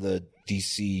 it's on the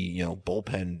DC,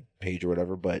 bullpen page or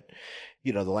whatever. But,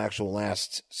 the actual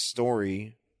last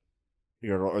story,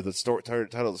 or the story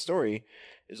title of the story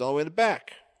is all the way in the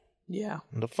back. Yeah.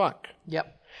 What the fuck?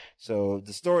 Yep. So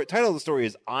the title of the story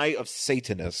is Eye of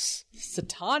Satanus.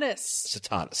 Satanus.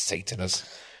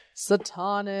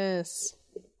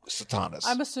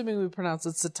 I'm assuming we pronounce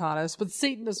it Satanus, but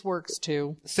Satanus works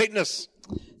too. Satanus.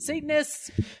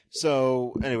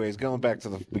 So, anyways, going back to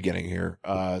the beginning here.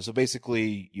 So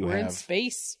basically, we're in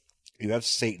space. You have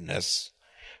Satanus,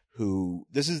 who,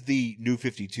 this is the New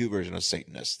 52 version of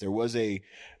Satanus. There was a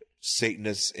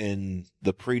Satanus in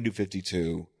the pre-New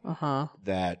 52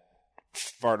 that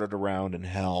farted around in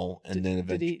hell, and then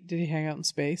eventually did he hang out in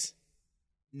space?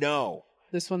 No,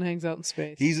 this one hangs out in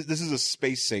space. This is a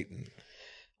space Satan.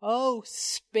 Oh,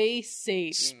 Space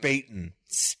Satan.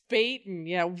 Spaten.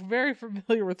 Yeah, very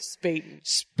familiar with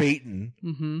Spaten.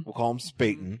 We'll call him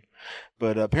Spaten.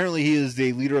 But apparently he is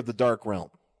the leader of the Dark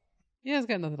Realm. Yeah, he's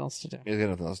got nothing else to do.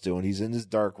 And he's in his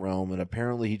Dark Realm, and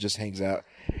apparently he just hangs out.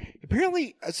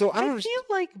 Apparently, so I feel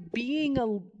like being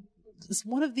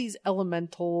one of these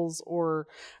elementals or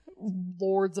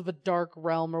lords of a dark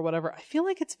realm or whatever, I feel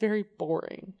like it's very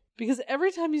boring. Because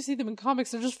every time you see them in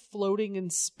comics, they're just floating in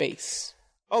space.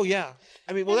 Oh, yeah.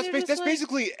 I mean, well, that's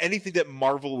basically anything that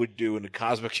Marvel would do in the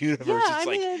cosmic universe. Yeah,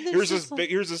 it's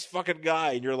here's this fucking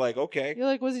guy, and you're like, okay. You're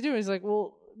like, what's he doing? He's like,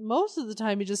 well, most of the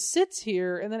time he just sits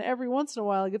here, and then every once in a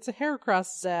while he gets a hair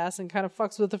across his ass and kind of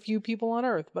fucks with a few people on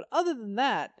Earth. But other than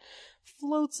that,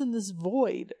 floats in this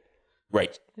void.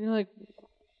 Right. And you're like,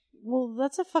 well,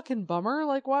 that's a fucking bummer.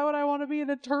 Like, why would I want to be an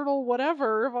eternal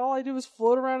whatever if all I do is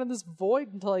float around in this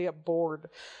void until I get bored?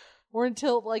 Or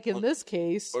until, like in this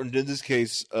case,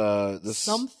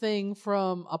 something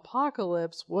from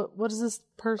Apocalypse. What is this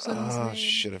person's name? Oh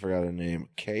shit, I forgot her name.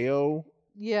 Ko?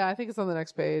 Yeah, I think it's on the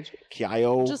next page.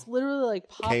 Kyo? Just literally like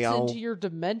pops into your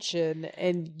dimension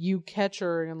and you catch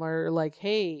her and are like,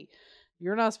 hey,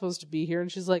 you're not supposed to be here.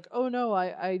 And she's like, oh no,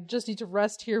 I just need to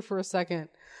rest here for a second.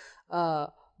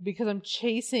 Because I'm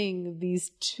chasing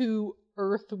these two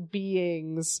Earth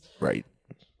beings. Right.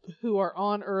 Who are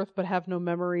on Earth but have no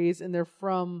memories, and they're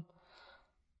from,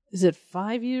 is it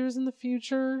 5 years in the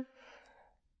future?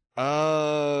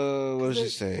 What does she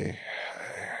say?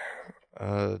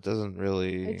 It doesn't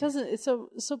really. It doesn't.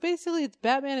 So basically, it's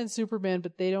Batman and Superman,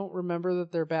 but they don't remember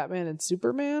that they're Batman and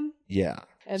Superman. Yeah,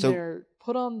 and they're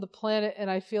put on the planet, and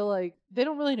I feel like they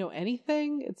don't really know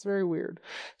anything. It's very weird.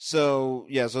 So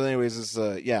yeah. So anyways,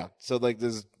 this yeah. So like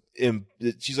this.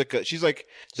 She's like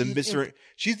the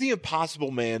she's the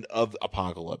Impossible Man of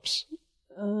Apocalypse.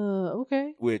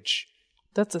 Okay. Which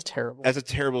that's a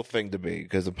terrible thing to be,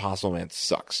 because Impossible Man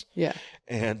sucks. Yeah.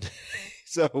 And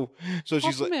so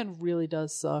she's like, Man really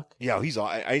does suck. Yeah, he's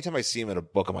anytime I see him in a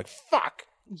book, I'm like, fuck.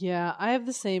 Yeah, I have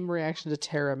the same reaction to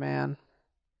Terra Man.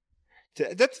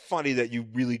 That's funny that you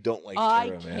really don't like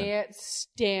Terra Man. I can't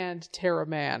stand Terra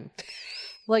Man.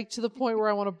 Like, to the point where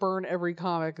I want to burn every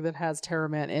comic that has Terra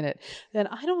Man in it. Then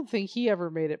I don't think he ever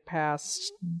made it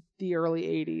past the early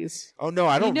 80s. Oh, no,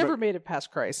 I don't. He never made it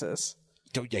past Crisis.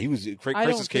 Yeah, he was.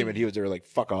 Crisis came and he was there like,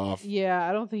 fuck off. Yeah,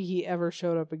 I don't think he ever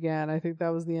showed up again. I think that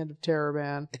was the end of Terra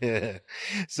Man.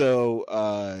 So,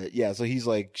 so she's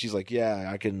like, yeah,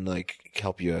 I can like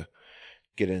help you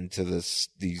get into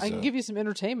these. I can give you some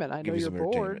entertainment. I know you're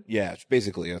bored. Yeah,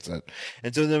 basically that's it.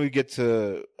 And so then we get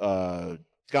to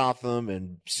Gotham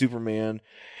and Superman,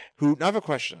 who, now I have a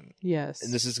question. Yes.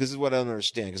 And this is what I don't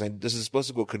understand, because this is supposed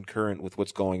to go concurrent with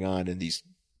what's going on in these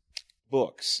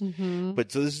books. Mm-hmm.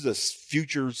 But so this is a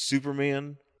future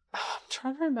Superman. I'm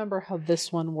trying to remember how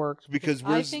this one worked. Because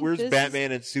I think where's this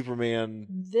Batman and Superman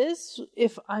This,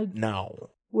 if I now?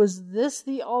 was this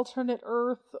the alternate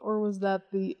Earth or was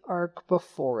that the arc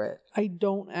before it? I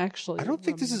don't actually. I don't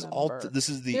think this is remember. This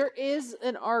is the. There is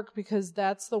an arc because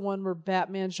that's the one where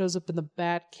Batman shows up in the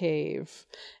Batcave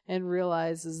and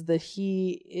realizes that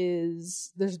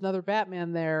there's another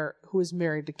Batman there who is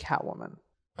married to Catwoman.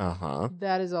 Uh-huh.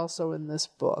 That is also in this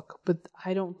book, but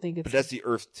I don't think it's. But that's the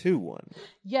Earth 2 one.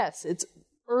 Yes, it's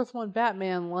Earth 1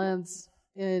 Batman lands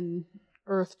in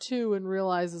Earth 2 and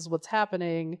realizes what's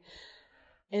happening.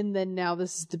 And then now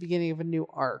this is the beginning of a new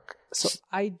arc. So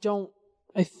I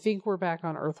think we're back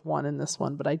on Earth 1 in this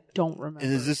one, but I don't remember.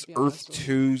 And is this to be Earth honest with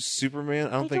you. 2 Superman?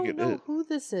 I don't think it know is. who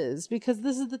this is because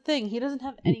this is the thing. He doesn't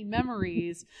have any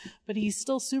memories, but he's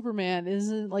still Superman.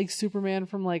 Isn't like Superman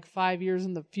from like 5 years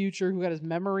in the future who got his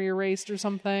memory erased or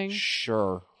something?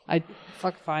 Sure.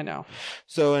 Fuck if I know.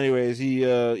 So anyways,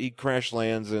 he crash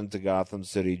lands into Gotham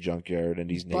City junkyard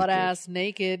and he's naked. Butt ass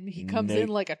naked. He comes in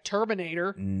like a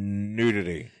Terminator.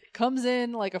 Nudity. Comes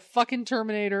in like a fucking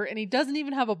Terminator, and he doesn't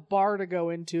even have a bar to go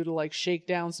into to like shake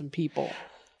down some people.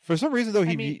 For some reason though,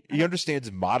 I mean, he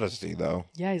understands modesty though.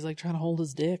 Yeah, he's like trying to hold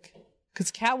his dick.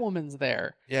 Because Catwoman's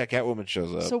there. Yeah, Catwoman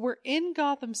shows up. So we're in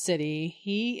Gotham City.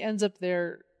 He ends up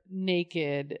there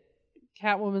naked.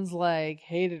 Catwoman's like,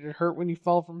 hey, did it hurt when you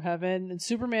fall from heaven? And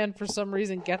Superman, for some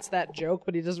reason, gets that joke,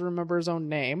 but he doesn't remember his own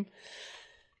name.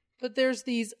 But there's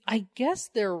these, I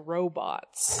guess they're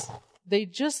robots. They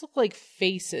just look like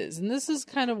faces. And this is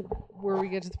kind of where we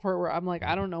get to the part where I'm like,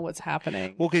 I don't know what's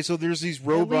happening. Okay, so there's these At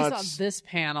robots. least on this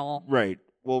panel. Right.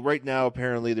 Well, right now,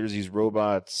 apparently, there's these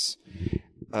robots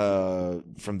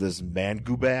from this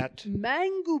Mangubat.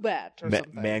 Mangubat or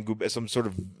something. Mangubat, some sort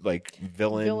of like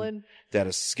villain that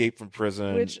escaped from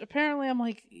prison. Which apparently I'm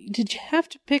like, did you have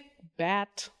to pick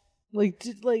Bat?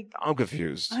 I'm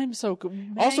confused. I'm so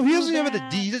Also, he doesn't have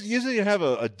Mangubat. he doesn't even have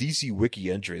a DC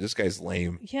wiki entry. This guy's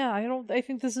lame. Yeah, I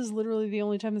think this is literally the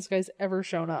only time this guy's ever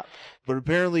shown up. But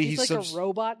apparently, He's like some a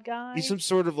robot guy. He's some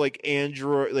sort of like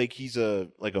android. Like he's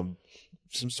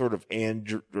some sort of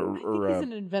android or he's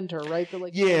an inventor, right? But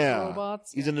like yeah,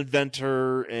 robots. He's an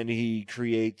inventor, and he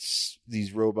creates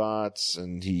these robots,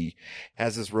 and he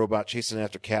has this robot chasing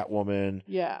after Catwoman.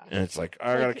 Yeah, and it's like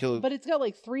I gotta kill it. But it's got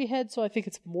like 3 heads, so I think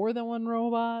it's more than one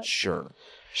robot. Sure.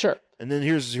 And then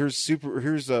here's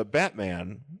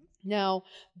Batman. Now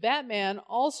Batman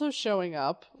also showing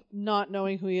up, not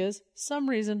knowing who he is, some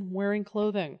reason wearing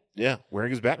clothing. Yeah, wearing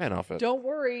his Batman outfit. Don't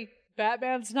worry.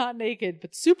 Batman's not naked,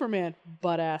 but Superman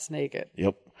butt ass naked.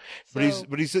 Yep. But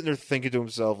he's sitting there thinking to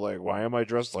himself like, why am I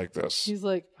dressed like this? He's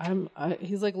like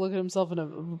he's like looking at himself in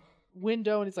a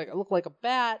window and he's like, I look like a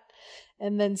bat.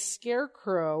 And then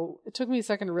Scarecrow, it took me a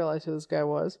second to realize who this guy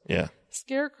was. Yeah.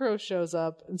 Scarecrow shows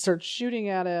up and starts shooting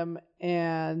at him,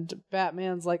 and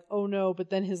Batman's like, oh no, but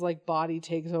then his like body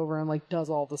takes over and like does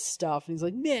all the stuff, and he's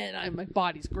like, man, my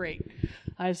body's great.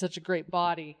 I have such a great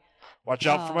body. Watch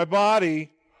out for my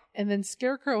body. And then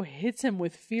Scarecrow hits him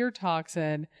with fear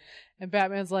toxin, and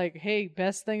Batman's like, hey,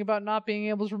 best thing about not being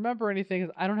able to remember anything is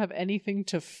I don't have anything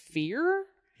to fear?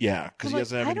 Yeah, because he Like,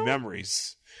 doesn't have any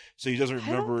memories. So he doesn't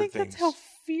remember I don't think things. that's how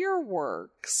fear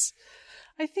works.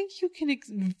 I think you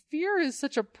can... fear is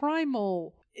such a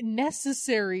primal,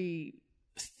 necessary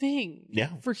thing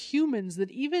for humans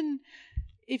that even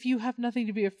if you have nothing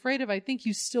to be afraid of, I think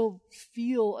you still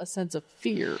feel a sense of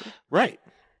fear. Right.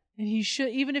 And he should,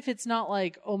 even if it's not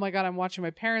like, oh my God, I'm watching my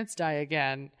parents die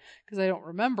again because I don't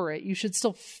remember it, you should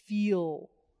still feel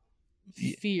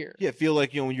fear. Yeah, feel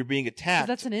like, when you're being attacked.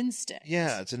 That's an instinct.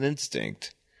 Yeah, it's an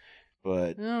instinct.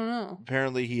 But I don't know.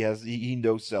 Apparently he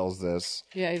no-sells this.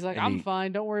 Yeah, he's like, And I'm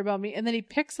fine, don't worry about me. And then he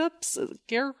picks up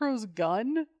Scarecrow's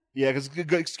gun. Yeah, because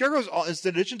Scarecrow's, in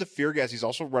addition to fear gas, he's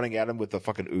also running at him with a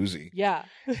fucking Uzi. Yeah.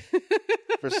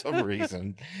 For some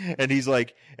reason. And he's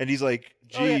like,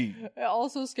 gee. Oh, yeah.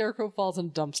 Also, Scarecrow falls in a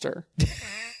dumpster.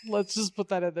 Let's just put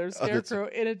that in there. Scarecrow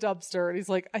in a dumpster. And he's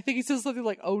like, I think he says something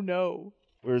like, oh no.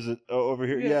 Where is it? Oh, over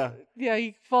here. Yeah. Yeah,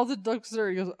 he falls in a dumpster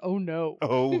and he goes, oh no.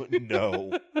 Oh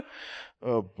no.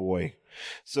 Oh boy.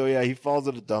 So yeah, he falls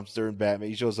in a dumpster and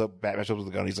Batman shows up with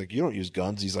a gun. He's like, you don't use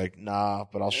guns. He's like, nah,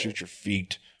 but I'll shoot your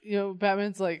feet.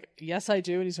 Batman's like, yes, I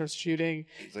do. And he starts shooting.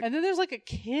 Like, and then there's like a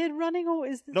kid running. Oh,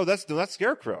 no, that's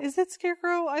Scarecrow. Is that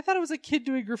Scarecrow? I thought it was a kid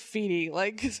doing graffiti.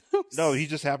 No, he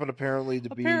just happened apparently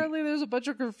there's a bunch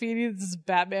of graffiti. This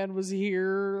Batman was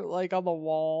here, like on the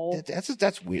wall.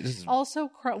 That's weird.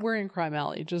 Also, we're in Crime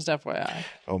Alley, just FYI.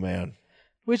 Oh man.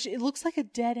 Which it looks like a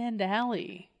dead end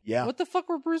alley. Yeah. What the fuck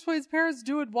were Bruce Wayne's parents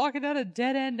doing walking down a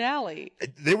dead end alley?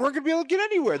 They weren't going to be able to get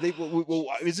anywhere.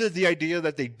 Is it the idea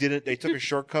that they took a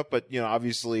shortcut, but,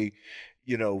 obviously,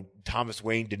 Thomas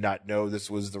Wayne did not know this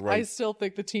was the right. I still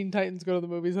think the Teen Titans Go to the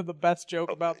Movies had the best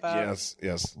joke about that.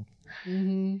 Yes.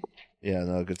 Mm-hmm. Yeah,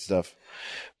 no, good stuff.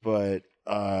 But,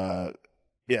 so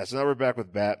now we're back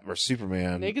with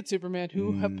Superman. Naked Superman,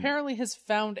 who apparently has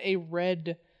found a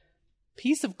red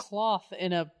piece of cloth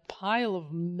in a pile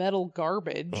of metal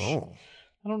garbage. Oh.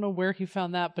 I don't know where he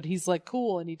found that, but he's like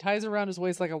cool, and he ties it around his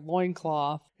waist like a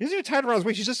loincloth. He doesn't even tie it around his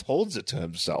waist, he just holds it to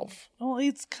himself. Well,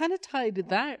 it's kind of tied to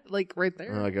that, like right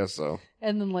there. I guess so.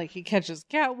 And then like he catches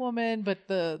Catwoman, but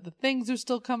the things are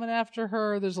still coming after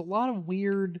her. There's a lot of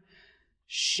weird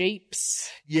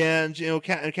shapes. Yeah, and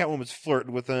Catwoman's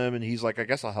flirting with him, and he's like, I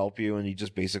guess I'll help you, and he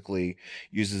just basically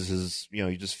uses his,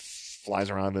 he just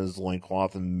flies around in his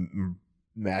loincloth and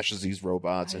mashes these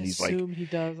robots, and he's like, he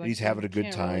does. he's having a good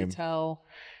Can't time. really tell.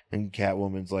 And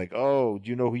Catwoman's like, oh, do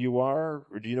you know who you are?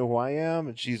 Or do you know who I am?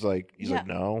 And he's like,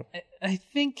 no. I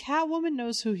think Catwoman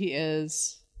knows who he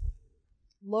is.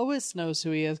 Lois knows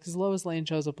who he is, because Lois Lane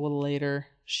shows up a little later.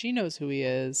 She knows who he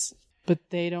is, but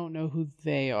they don't know who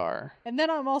they are. And then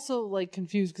I'm also like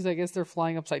confused, because I guess they're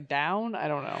flying upside down. I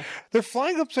don't know. They're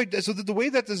flying upside down. So the way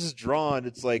that this is drawn,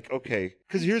 it's like, okay,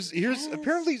 because here's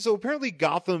apparently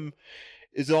Gotham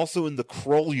is also in the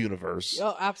Krull universe.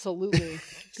 Oh, absolutely.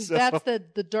 Because that's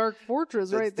the Dark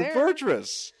Fortress right there. The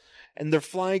fortress. And they're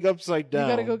flying upside down.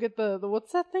 You gotta go get the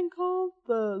what's that thing called?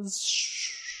 The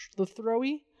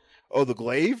throwy? Oh, the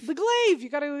glaive? The glaive! You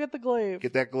gotta go get the glaive.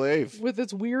 Get that glaive. With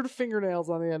its weird fingernails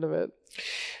on the end of it.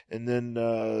 And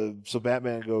then, so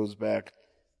Batman goes back.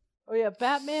 Oh yeah,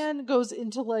 Batman goes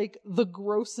into like the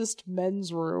grossest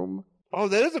men's room. Oh,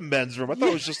 that is a men's room. I thought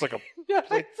it was just like a... No,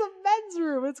 it's a men's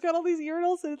room. It's got all these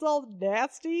urinals and it's all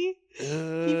nasty. He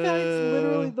finds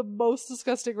literally the most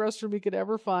disgusting restroom he could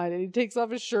ever find, and he takes off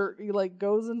his shirt. He like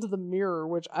goes into the mirror,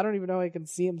 which I don't even know how he can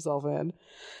see himself in,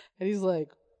 and he's like,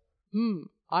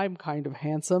 I'm kind of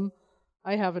handsome.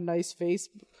 I have a nice face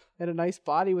and a nice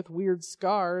body with weird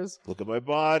scars. Look at my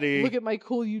body. Look at my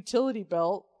cool utility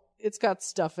belt. It's got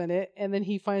stuff in it. And then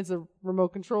he finds a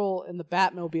remote control, and the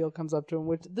Batmobile comes up to him,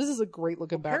 which this is a great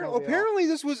looking Batmobile. Apparently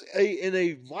this was in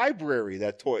a library,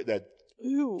 that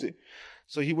Ew.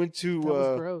 So he went to That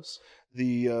was gross.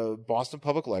 the Boston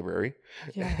Public Library.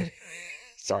 Yeah.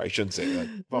 Sorry, I shouldn't say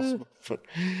that. Boston,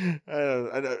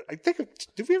 I think,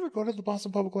 did we ever go to the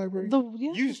Boston Public Library?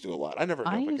 Yeah. You used to a lot.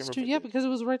 I used to, because it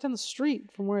was right down the street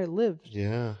from where I lived.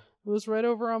 Yeah. It was right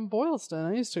over on Boylston.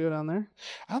 I used to go down there.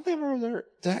 I don't think I remember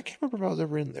there. I can't remember if I was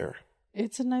ever in there.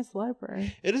 It's a nice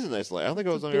library. It is a nice library. I don't think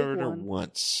I was ever in there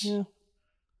once. Yeah.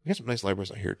 We got some nice libraries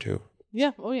out here too.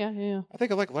 Yeah. Oh yeah. I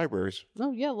think I like libraries.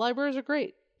 Oh yeah, libraries are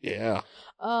great. Yeah.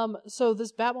 So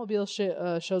this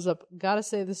Batmobile shows up. Gotta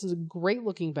say, this is a great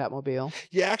looking Batmobile.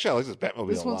 Yeah, actually, I like this Batmobile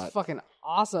This a lot. one's fucking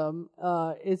awesome.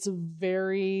 It's a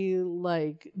very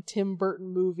like Tim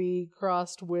Burton movie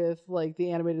crossed with like the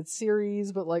animated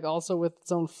series, but like also with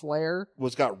its own flair. Well,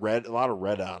 it's got a lot of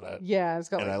red on it. Yeah, it's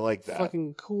got and I like that.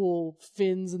 Fucking cool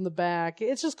fins in the back.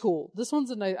 It's just cool. This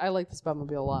one's a nice. I like this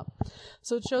Batmobile a lot.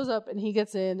 So it shows up and he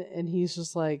gets in and he's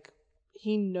just like,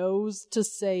 he knows to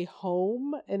say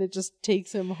home, and it just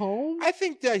takes him home. I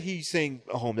think that he's saying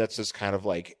home. That's just kind of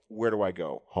like, where do I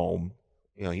go? Home.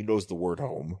 He knows the word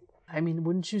home. I mean,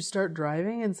 wouldn't you start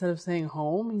driving instead of saying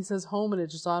home? He says home, and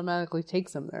it just automatically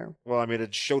takes him there. Well, I mean,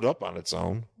 it showed up on its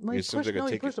own. Well, he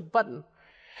pushed a button.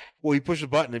 Well, he pushed a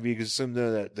button and because assumed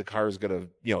that the car is going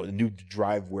to, new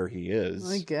drive where he is.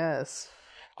 I guess.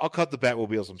 I'll cut the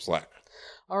Batmobile some slack.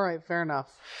 All right, fair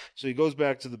enough. So he goes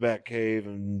back to the Batcave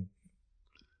and...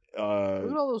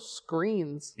 look at all those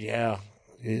screens. Yeah.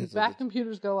 The back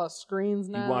computer's got a lot of screens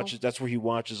now. That's where he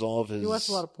watches all of his... He watches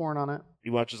a lot of porn on it. He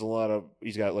watches a lot of...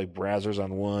 He's got like Brazzers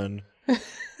on one. He's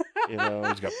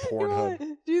got Pornhub.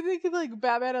 Do you think like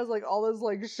Batman has like all this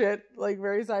like shit, like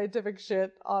very scientific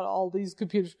shit on all these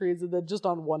computer screens, and then just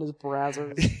on one is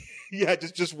Brazzers? Yeah,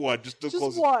 just one.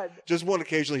 Just one. Just one.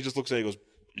 Occasionally he just looks at it and goes...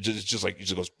 He just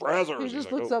goes, Brazzers. He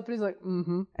just looks up and he's like,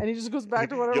 and he just goes back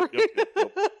to whatever.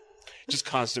 Yep. Just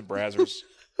constant Brazzers.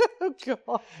 Oh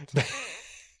god.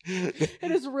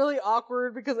 And it's really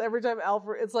awkward because every time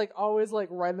Alfred, it's like always like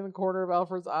right in the corner of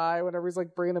Alfred's eye whenever he's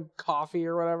like bringing him coffee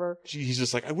or whatever. He's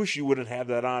just like, I wish you wouldn't have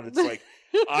that on. It's like,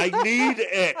 I need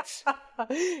it.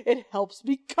 It helps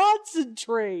me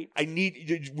concentrate.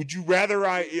 Would you rather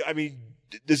I mean,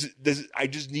 this I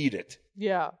just need it.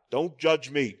 Yeah. Don't judge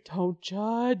me. Don't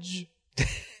judge.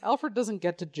 Alfred doesn't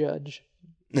get to judge.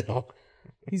 No.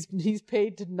 He's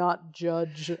paid to not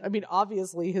judge. I mean,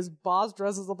 obviously his boss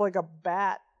dresses up like a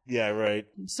bat. Yeah, right.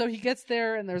 So he gets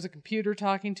there, and there's a computer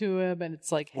talking to him, and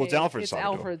it's like, hey, Well, it's Alfred's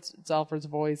talking to him. It's Alfred's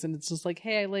voice, and it's just like,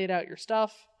 hey, I laid out your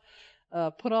stuff.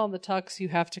 Put on the tux. You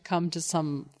have to come to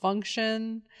some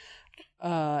function.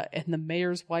 And the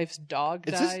mayor's wife's dog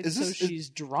died, so she's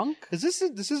drunk. This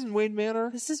isn't Wayne Manor?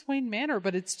 This is Wayne Manor,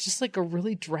 but it's just like a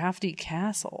really drafty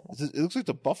castle. It looks like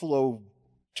the Buffalo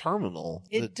Terminal.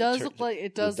 It does look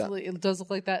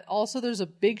like that. Also, there's a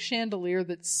big chandelier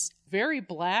that's very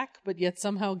black, but yet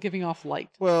somehow giving off light.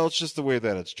 Well, it's just the way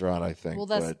that it's drawn, I think. Well,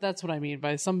 that's what I mean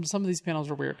by some of these panels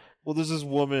are weird. Well, there's this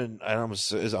woman. I'm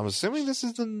assuming this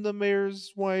is the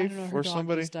mayor's I wife don't know, her or dog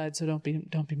somebody. just died, so don't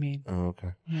be mean. Oh,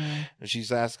 okay. Yeah. And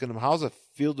she's asking him, "How's it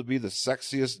feel to be the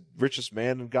sexiest, richest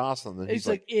man in Gotham?" And He's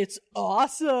like, it's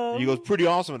awesome. and he goes, "Pretty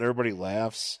awesome," and everybody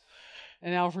laughs.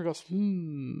 And Alfred goes,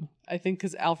 I think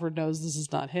because Alfred knows this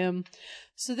is not him.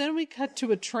 So then we cut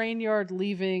to a train yard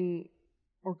leaving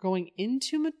or going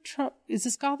into is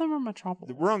this Gotham or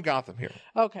Metropolis? We're on Gotham here.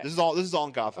 Okay. This is all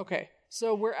in Gotham. Okay.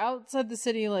 So we're outside the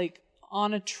city, like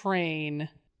on a train.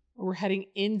 We're heading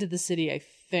into the city, I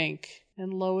think.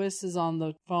 And Lois is on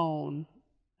the phone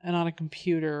and on a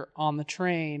computer on the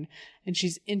train. And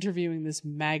she's interviewing this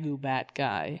Magubat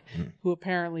guy who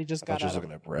apparently just I got thought you out was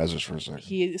looking at Brazzers for a second.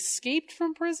 He escaped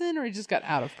from prison or he just got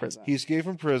out of prison? He escaped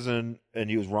from prison and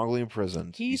he was wrongly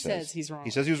imprisoned. He says he's wrong. He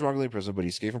says he was wrongly imprisoned, but he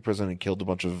escaped from prison and killed a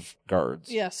bunch of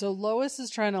guards. Yeah, so Lois is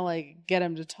trying to like get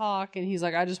him to talk, and he's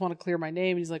like, I just want to clear my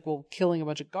name. And he's like, well, killing a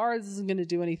bunch of guards isn't going to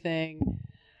do anything.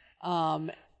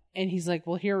 And he's like,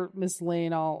 well, here, Miss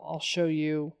Lane, I'll show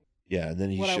you Yeah, and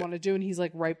then what I want to do. And he's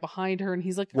like right behind her, and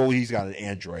he's like, well, he's got an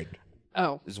android.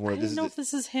 oh, This is one I of- didn't this know is if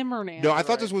this is him or an No, I android.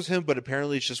 thought this was him, but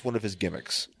apparently it's just one of his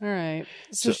gimmicks. All right.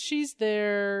 So So- she's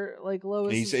there, like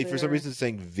Lois And is he's for some there. reason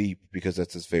saying Veep because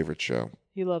that's his favorite show.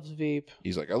 He loves Veep.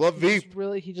 He's like, I love Veep.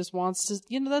 He just wants to,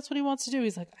 that's what he wants to do.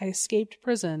 He's like, I escaped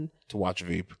prison To watch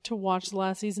Veep. to watch the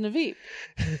last season of Veep.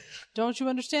 Don't you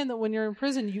understand that when you're in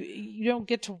prison, you don't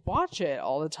get to watch it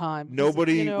all the time? Because,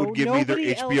 Nobody would give me their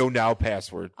nobody HBO else- Now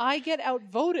password. I get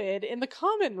outvoted in the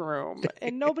common room,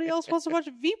 and nobody else wants to watch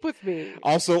Veep with me.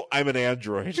 Also, I'm an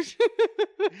android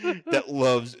that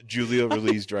loves Julia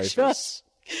Louis-Dreyfus.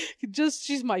 Just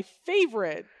she's my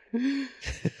favorite.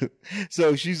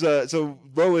 So so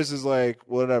Lois is like,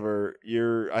 whatever.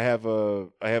 I have a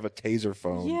taser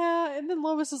phone. Yeah, and then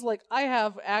Lois is like, I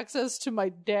have access to my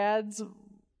dad's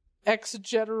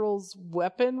ex-general's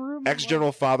weapon room.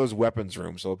 Ex-general father's weapons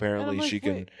room. So And I'm apparently like, she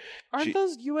can. wait, aren't she-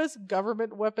 those U.S.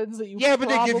 government weapons that you? Yeah, but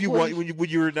they give you probably- one when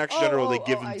you're an ex-general. They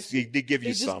give I them. see. They give They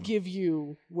you just some. give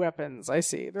you weapons. I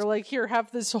see. They're like, here,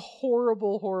 have this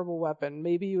horrible, horrible weapon.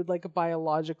 Maybe you would like a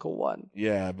biological one.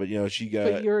 Yeah, but she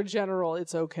got. But you're a general.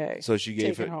 It's okay. So she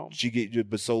gave Take it it. home. She gave,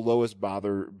 but so Lois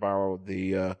borrowed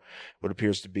the what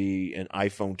appears to be an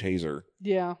iPhone taser,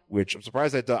 Yeah. which I'm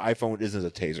surprised that the iPhone isn't a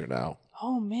taser now.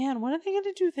 Oh man, when are they going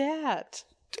to do that?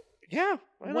 Yeah,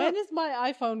 why When not? is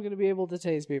my iPhone going to be able to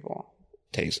tase people?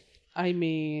 Tase. I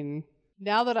mean,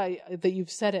 now that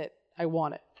you've said it, I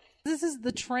want it. This is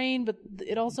the train, but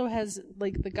it also has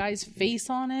like the guy's face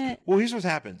on it. Well, here's what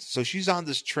happens. So she's on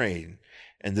this train,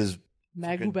 and this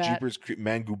Magubat.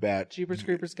 Mangubat Jeepers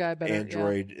Creepers guy better.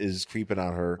 android is creeping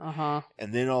on her, Uh-huh.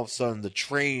 and then all of a sudden the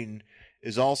train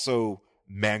is also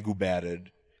Mangubatted,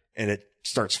 and it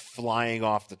starts flying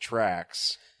off the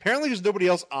tracks. Apparently, there's nobody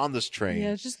else on this train.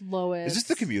 Yeah, it's just Lois. Is this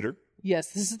the commuter? Yes,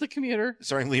 this is the commuter.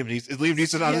 Starring Liam Neeson. Is Liam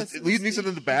Neeson on? Yes, Liam Neeson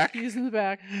in the back. He's in the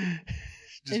back.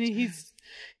 And he's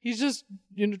just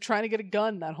trying to get a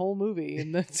gun that whole movie,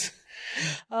 and that's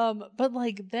but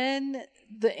like then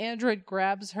the android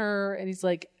grabs her and he's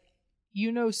like,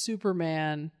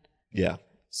 Superman, Yeah.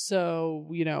 so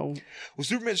Well,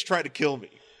 Superman's trying to kill me.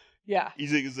 yeah.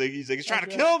 He's trying to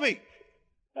Okay. kill me.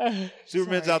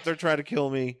 Superman's Sorry. out there trying to kill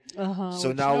me. So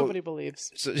which now- nobody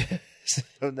believes.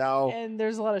 So now And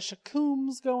there's a lot of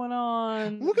shakooms going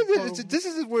on. look at this. This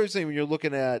is what we're saying when you're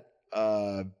looking at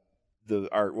the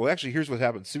art. Well, actually, here's what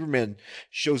happens. Superman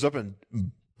shows up and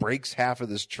breaks half of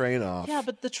this train off. Yeah,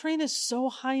 but the train is so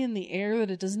high in the air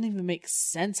that it doesn't even make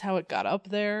sense how it got up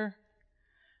there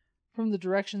from the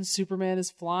direction Superman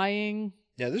is flying.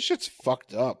 Yeah, this shit's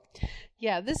fucked up.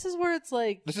 Yeah, this is where it's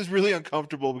like, This is really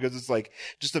uncomfortable because it's like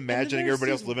just imagining there's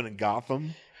everybody else these- living in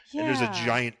Gotham. yeah. And there's a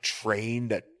giant train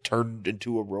that turned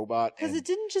into a robot. Because and- it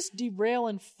didn't just derail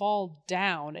and fall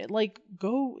down. It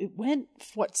it went,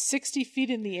 60 feet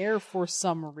in the air for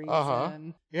some reason. Uh-huh.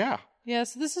 Yeah. Yeah,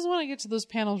 so this is when I get to those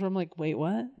panels where I'm like, wait,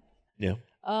 what? Yeah.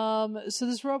 So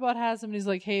this robot has him and he's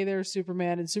like, hey there,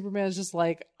 Superman. And Superman's just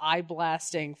like eye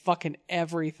blasting fucking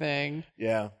everything.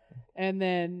 Yeah. And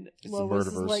then It's the Lois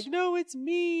is Murderverse. like, no, it's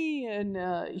me. And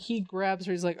he grabs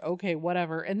her. He's like, okay,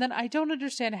 whatever. And then I don't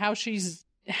understand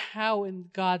how in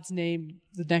God's name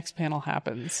the next panel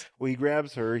happens. Well, he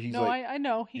grabs her. He's No, like, I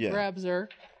know. He Yeah. grabs her.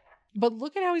 But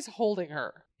look at how he's holding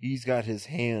her. he's got his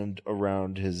hand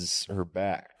around her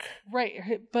back.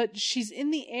 Right. But she's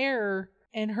in the air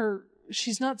and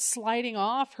she's not sliding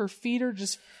off. Her feet are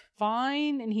just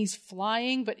fine and he's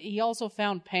flying, but he also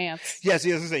found pants. Yes,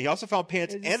 he he also found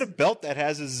pants It's- and a belt that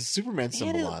has his Superman And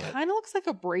symbol it on it. kind of looks like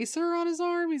a bracer on his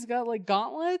arm. He's got like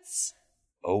gauntlets.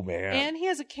 Oh man! And he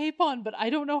has a cape on, but I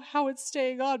don't know how it's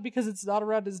staying on because it's not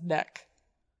around his neck.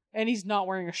 And he's not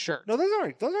wearing a shirt. No,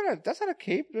 that's not a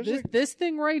cape. This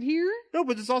thing right here? No,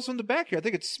 but it's also in the back here. I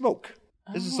think it's smoke.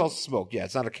 This is Oh. all smoke. Yeah,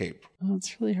 it's not a cape. Oh,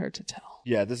 it's really hard to tell.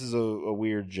 Yeah, this is a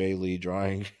weird Jay Lee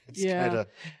drawing. It's Yeah. kind of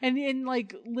And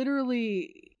like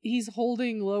literally he's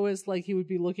holding Lois like he would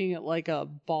be looking at like a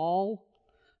ball.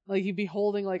 Like he'd be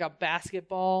holding like a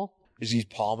basketball. Is he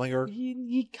palming her?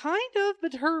 He kind of,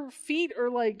 but her feet are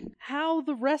like how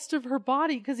the rest of her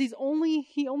body, because he only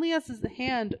has his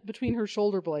hand between her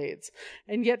shoulder blades,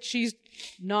 and yet she's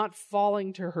not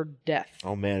falling to her death.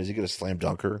 oh man, is he gonna slam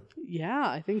dunk her? Yeah,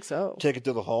 I think so. Take it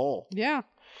to the hole. Yeah,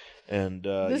 And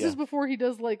this yeah. is before he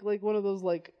does like one of those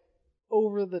like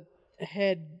over the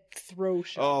head throw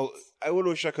shots. Oh, I would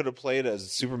wish I could have played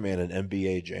as Superman in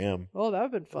NBA Jam. Oh, that would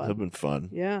have been That'd have fun. been fun.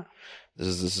 Yeah.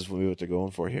 This is what they're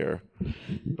going for here.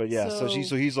 But yeah, so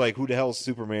So- he's like, who the hell is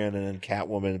Superman? And then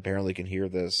Catwoman apparently can hear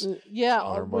this. Yeah,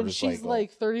 On her when she's motorcycle.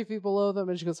 like 30 feet below them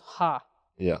and she goes, ha.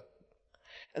 Yeah.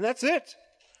 And that's it.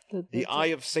 The That's Eye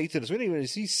it. of Satanus. We don't even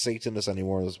see Satanus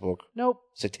anymore in this book. Nope,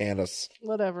 Satanus.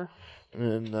 whatever.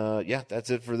 And yeah, that's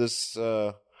it for this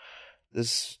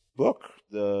this book.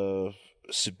 The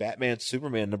Batman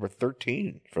Superman number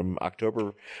 13 from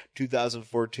October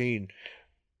 2014.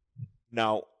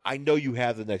 Now, I know you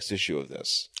have the next issue of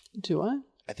this. Do I?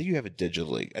 I think you have it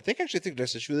digitally. I think the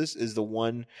next issue of this is the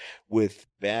one with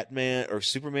Batman or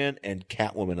Superman and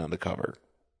Catwoman on the cover.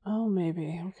 Oh,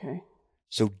 maybe. Okay.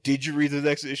 So did you read the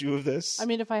next issue of this? I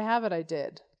mean, if I have it, I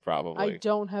did. Probably. I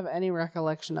don't have any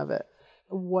recollection of it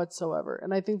whatsoever.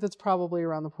 And I think that's probably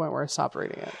around the point where I stopped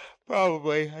reading it.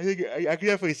 Probably. I think I can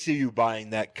definitely see you buying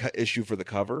that issue for the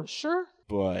cover. Sure.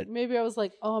 But Maybe I was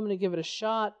like, oh, I'm going to give it a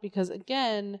shot because,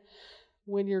 again,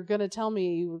 when you're going to tell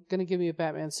me you're going to give me a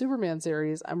Batman Superman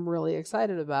series, I'm really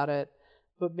excited about it.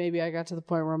 But maybe I got to the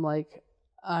point where I'm like,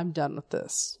 I'm done with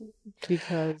this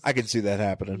because I can see that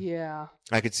happening. yeah.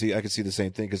 I could see the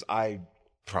same thing because I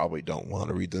probably don't want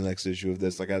to read the next issue of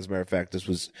this. Like, as a matter of fact, this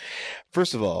was,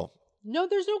 first of all, No,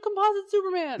 there's no composite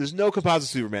Superman. there's no composite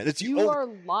Superman. It's You are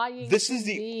lying. This to is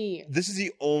the me. this is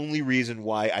the only reason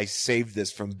why I saved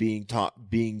this from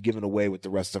being given away with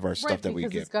the rest of our stuff right, that we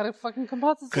because give. it's got a fucking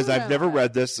composite. Because Superman I've never on it.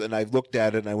 read this and I looked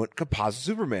at it and I went composite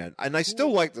Superman and I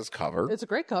still like this cover, It's a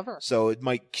great cover. so it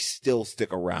might still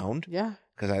stick around. Yeah.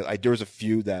 Because I there was a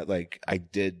few that like I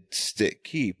did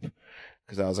keep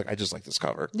because I was like I just like this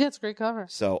cover, Yeah, it's a great cover.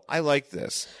 so I like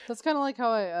this. That's kind of like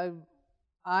how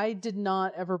I did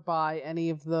not ever buy any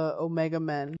of the Omega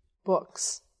Men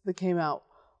books that came out,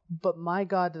 but my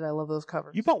God, did I love those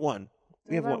covers. You bought one.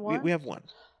 We Did have I buy one. one? We have one.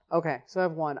 Okay, so I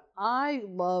have one. I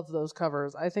love those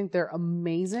covers. I think they're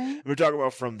amazing. We're talking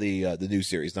about from the new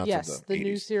series, not Yes, from the the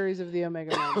new 80s. series of the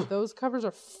Omega Men. Those covers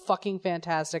are fucking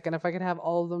fantastic, and if I could have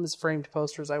all of them as framed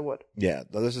posters, I would. Yeah,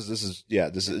 no, this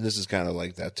is kind of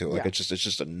like that too. Like Yeah. it's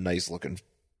just a nice looking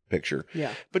picture,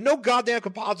 Yeah. but no goddamn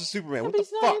composite Superman. Yeah, What but the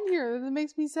he's not fuck? in here. That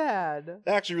makes me sad.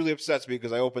 That actually really upsets me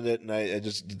because I opened it and I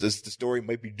just the story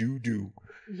might be doo.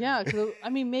 Yeah, because I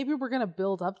mean, maybe we're gonna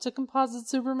build up to composite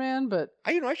Superman, but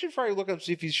I should probably look up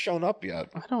see if he's shown up yet.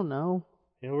 I don't know.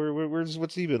 You know,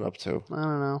 what's he been up to? I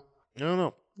don't know. I don't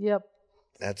know. Yep.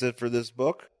 That's it for this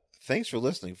book. Thanks for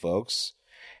listening, folks.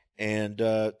 And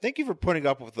thank you for putting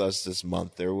up with us this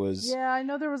month. There was Yeah, I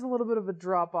know there was a little bit of a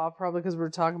drop off, probably because we were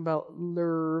talking about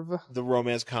Lerv. the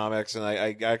romance comics, and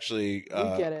I actually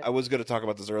get it. I was going to talk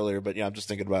about this earlier, but yeah, I'm just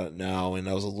thinking about it now, and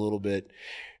I was a little bit.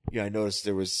 I noticed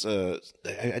there was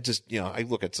I just I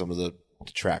look at some of the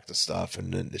track the stuff,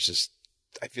 and then it's just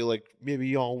I feel like maybe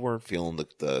y'all weren't feeling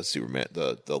the Superman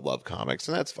the love comics,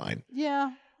 and that's fine.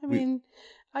 Yeah, I mean,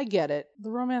 I get it.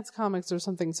 The romance comics are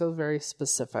something so very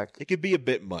specific. It could be a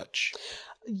bit much.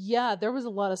 Yeah, there was a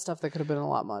lot of stuff that could have been a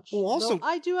lot much. Well, also- Though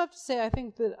I do have to say, I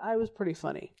think that I was pretty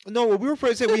funny. No, we were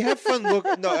probably saying we have fun. Look,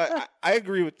 no, I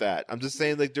agree with that. I'm just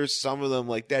saying, like, there's some of them,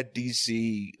 like that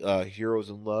DC Heroes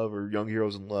in Love or Young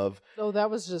Heroes in Love. Oh,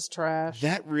 that was just trash.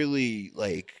 That really,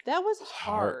 like, That was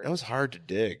hard. That was hard to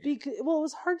dig. Because, well, it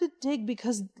was hard to dig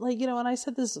because, like, and I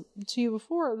said this to you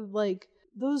before, like,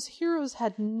 those heroes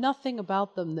had nothing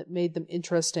about them that made them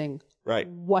interesting Right.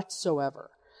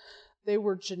 whatsoever. They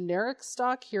were generic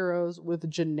stock heroes with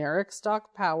generic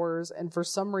stock powers, and for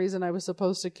some reason I was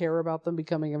supposed to care about them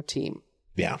becoming a team.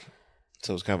 Yeah.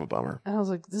 So it's kind of a bummer. And I was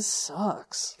like, this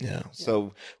sucks. Yeah.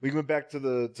 So we went back to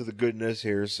the goodness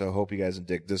here. So hope you guys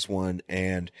dig this one.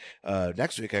 And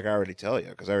next week I can already tell you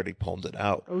because I already pulled it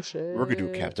out. Oh shit. We're gonna do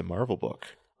a Captain Marvel book.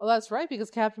 Oh, that's right,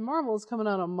 because Captain Marvel is coming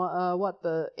out on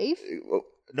the 8th?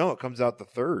 No, it comes out the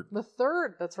 3rd. The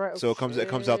 3rd. That's right. So it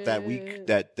comes out that week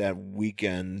that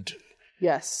weekend.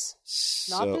 Yes.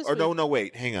 Not So this or week. no,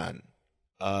 wait, hang on.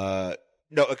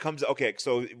 No, it comes okay.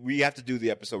 So we have to do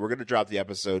the episode. We're gonna drop the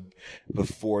episode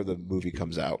before the movie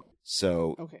comes out.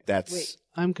 So Okay. that's Wait,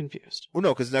 I'm confused. well,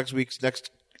 no, because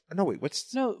next. No, wait,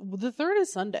 what's? No, the 3rd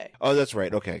is Sunday. Oh, that's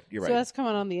right. Okay, you're So right. that's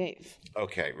coming on the 8th.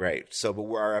 Okay, right. So, but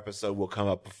our episode will come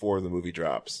up before the movie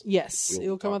drops. Yes, We'll it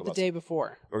will come talk out the about day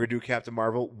before. We're gonna do Captain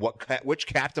Marvel. Which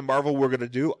Captain Marvel we're gonna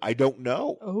do? I don't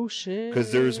know. Oh shit!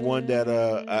 Because there's one that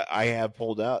I have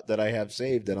pulled out that I have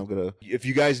saved that I'm gonna. If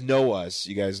you guys know us,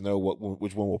 you guys know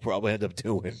which one we'll probably end up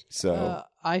doing. So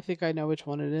I think I know which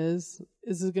one it is.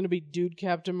 Is it going to be Dude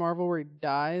Captain Marvel where he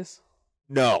dies?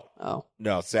 no, Oh,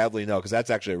 sadly no, because that's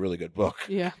actually a really good book.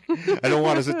 yeah. I don't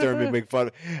want to sit there and make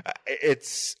fun.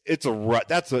 It's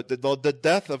the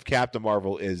death of Captain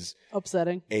Marvel is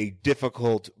Upsetting. a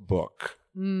difficult book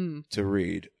Mm. to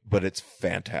read, but it's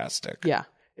fantastic. Yeah.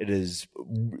 It is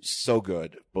so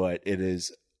good, but it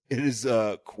is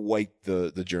quite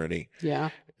the journey.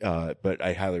 Yeah. But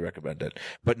I highly recommend it.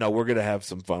 But no, we're gonna have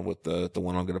some fun with the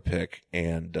one I'm gonna pick,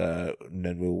 and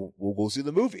then we'll see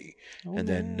the movie, Oh, and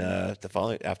then man. the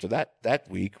following after that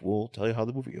week we'll tell you how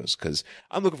the movie goes because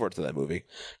I'm looking forward to that movie.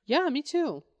 Yeah, me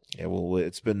too. Yeah, well,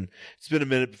 it's been a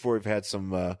minute before we've had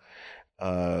some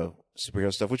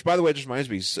superhero stuff. Which, by the way, just reminds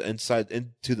me,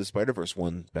 Into the Spider-Verse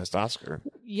won Best Oscar.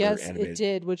 Yes, animated. it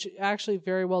did, which actually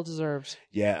very well deserved.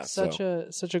 Yeah, Such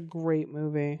a great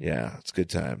movie. yeah, it's good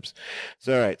times.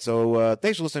 So, all right. So,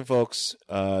 thanks for listening, folks.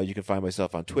 You can find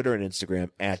myself on Twitter and Instagram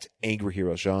at Angry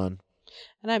Hero Sean.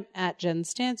 And I'm at Jen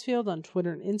Stansfield on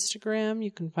Twitter and Instagram.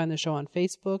 You can find the show on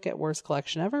Facebook at Worst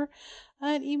Collection Ever.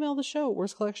 And email the show,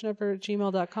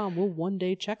 worstcollectionever@gmail.com. We'll one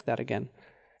day check that again.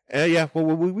 Yeah, well,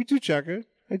 we do check it.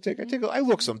 I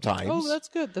look sometimes. Oh, that's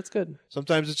good. That's good.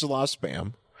 Sometimes it's a lot of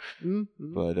spam.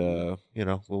 Mm-hmm. But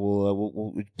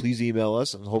we'll please email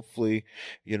us, and hopefully,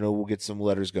 we'll get some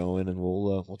letters going, and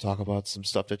we'll talk about some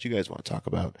stuff that you guys want to talk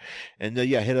about. And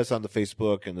hit us on the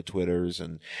Facebook and the Twitters,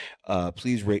 and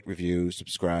please rate, review,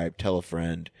 subscribe, tell a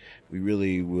friend. We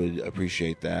really would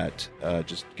appreciate that.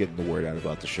 Just getting the word out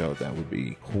about the show, that would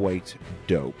be quite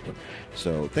dope.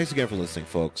 So thanks again for listening,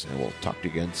 folks, and we'll talk to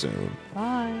you again soon.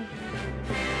 Bye.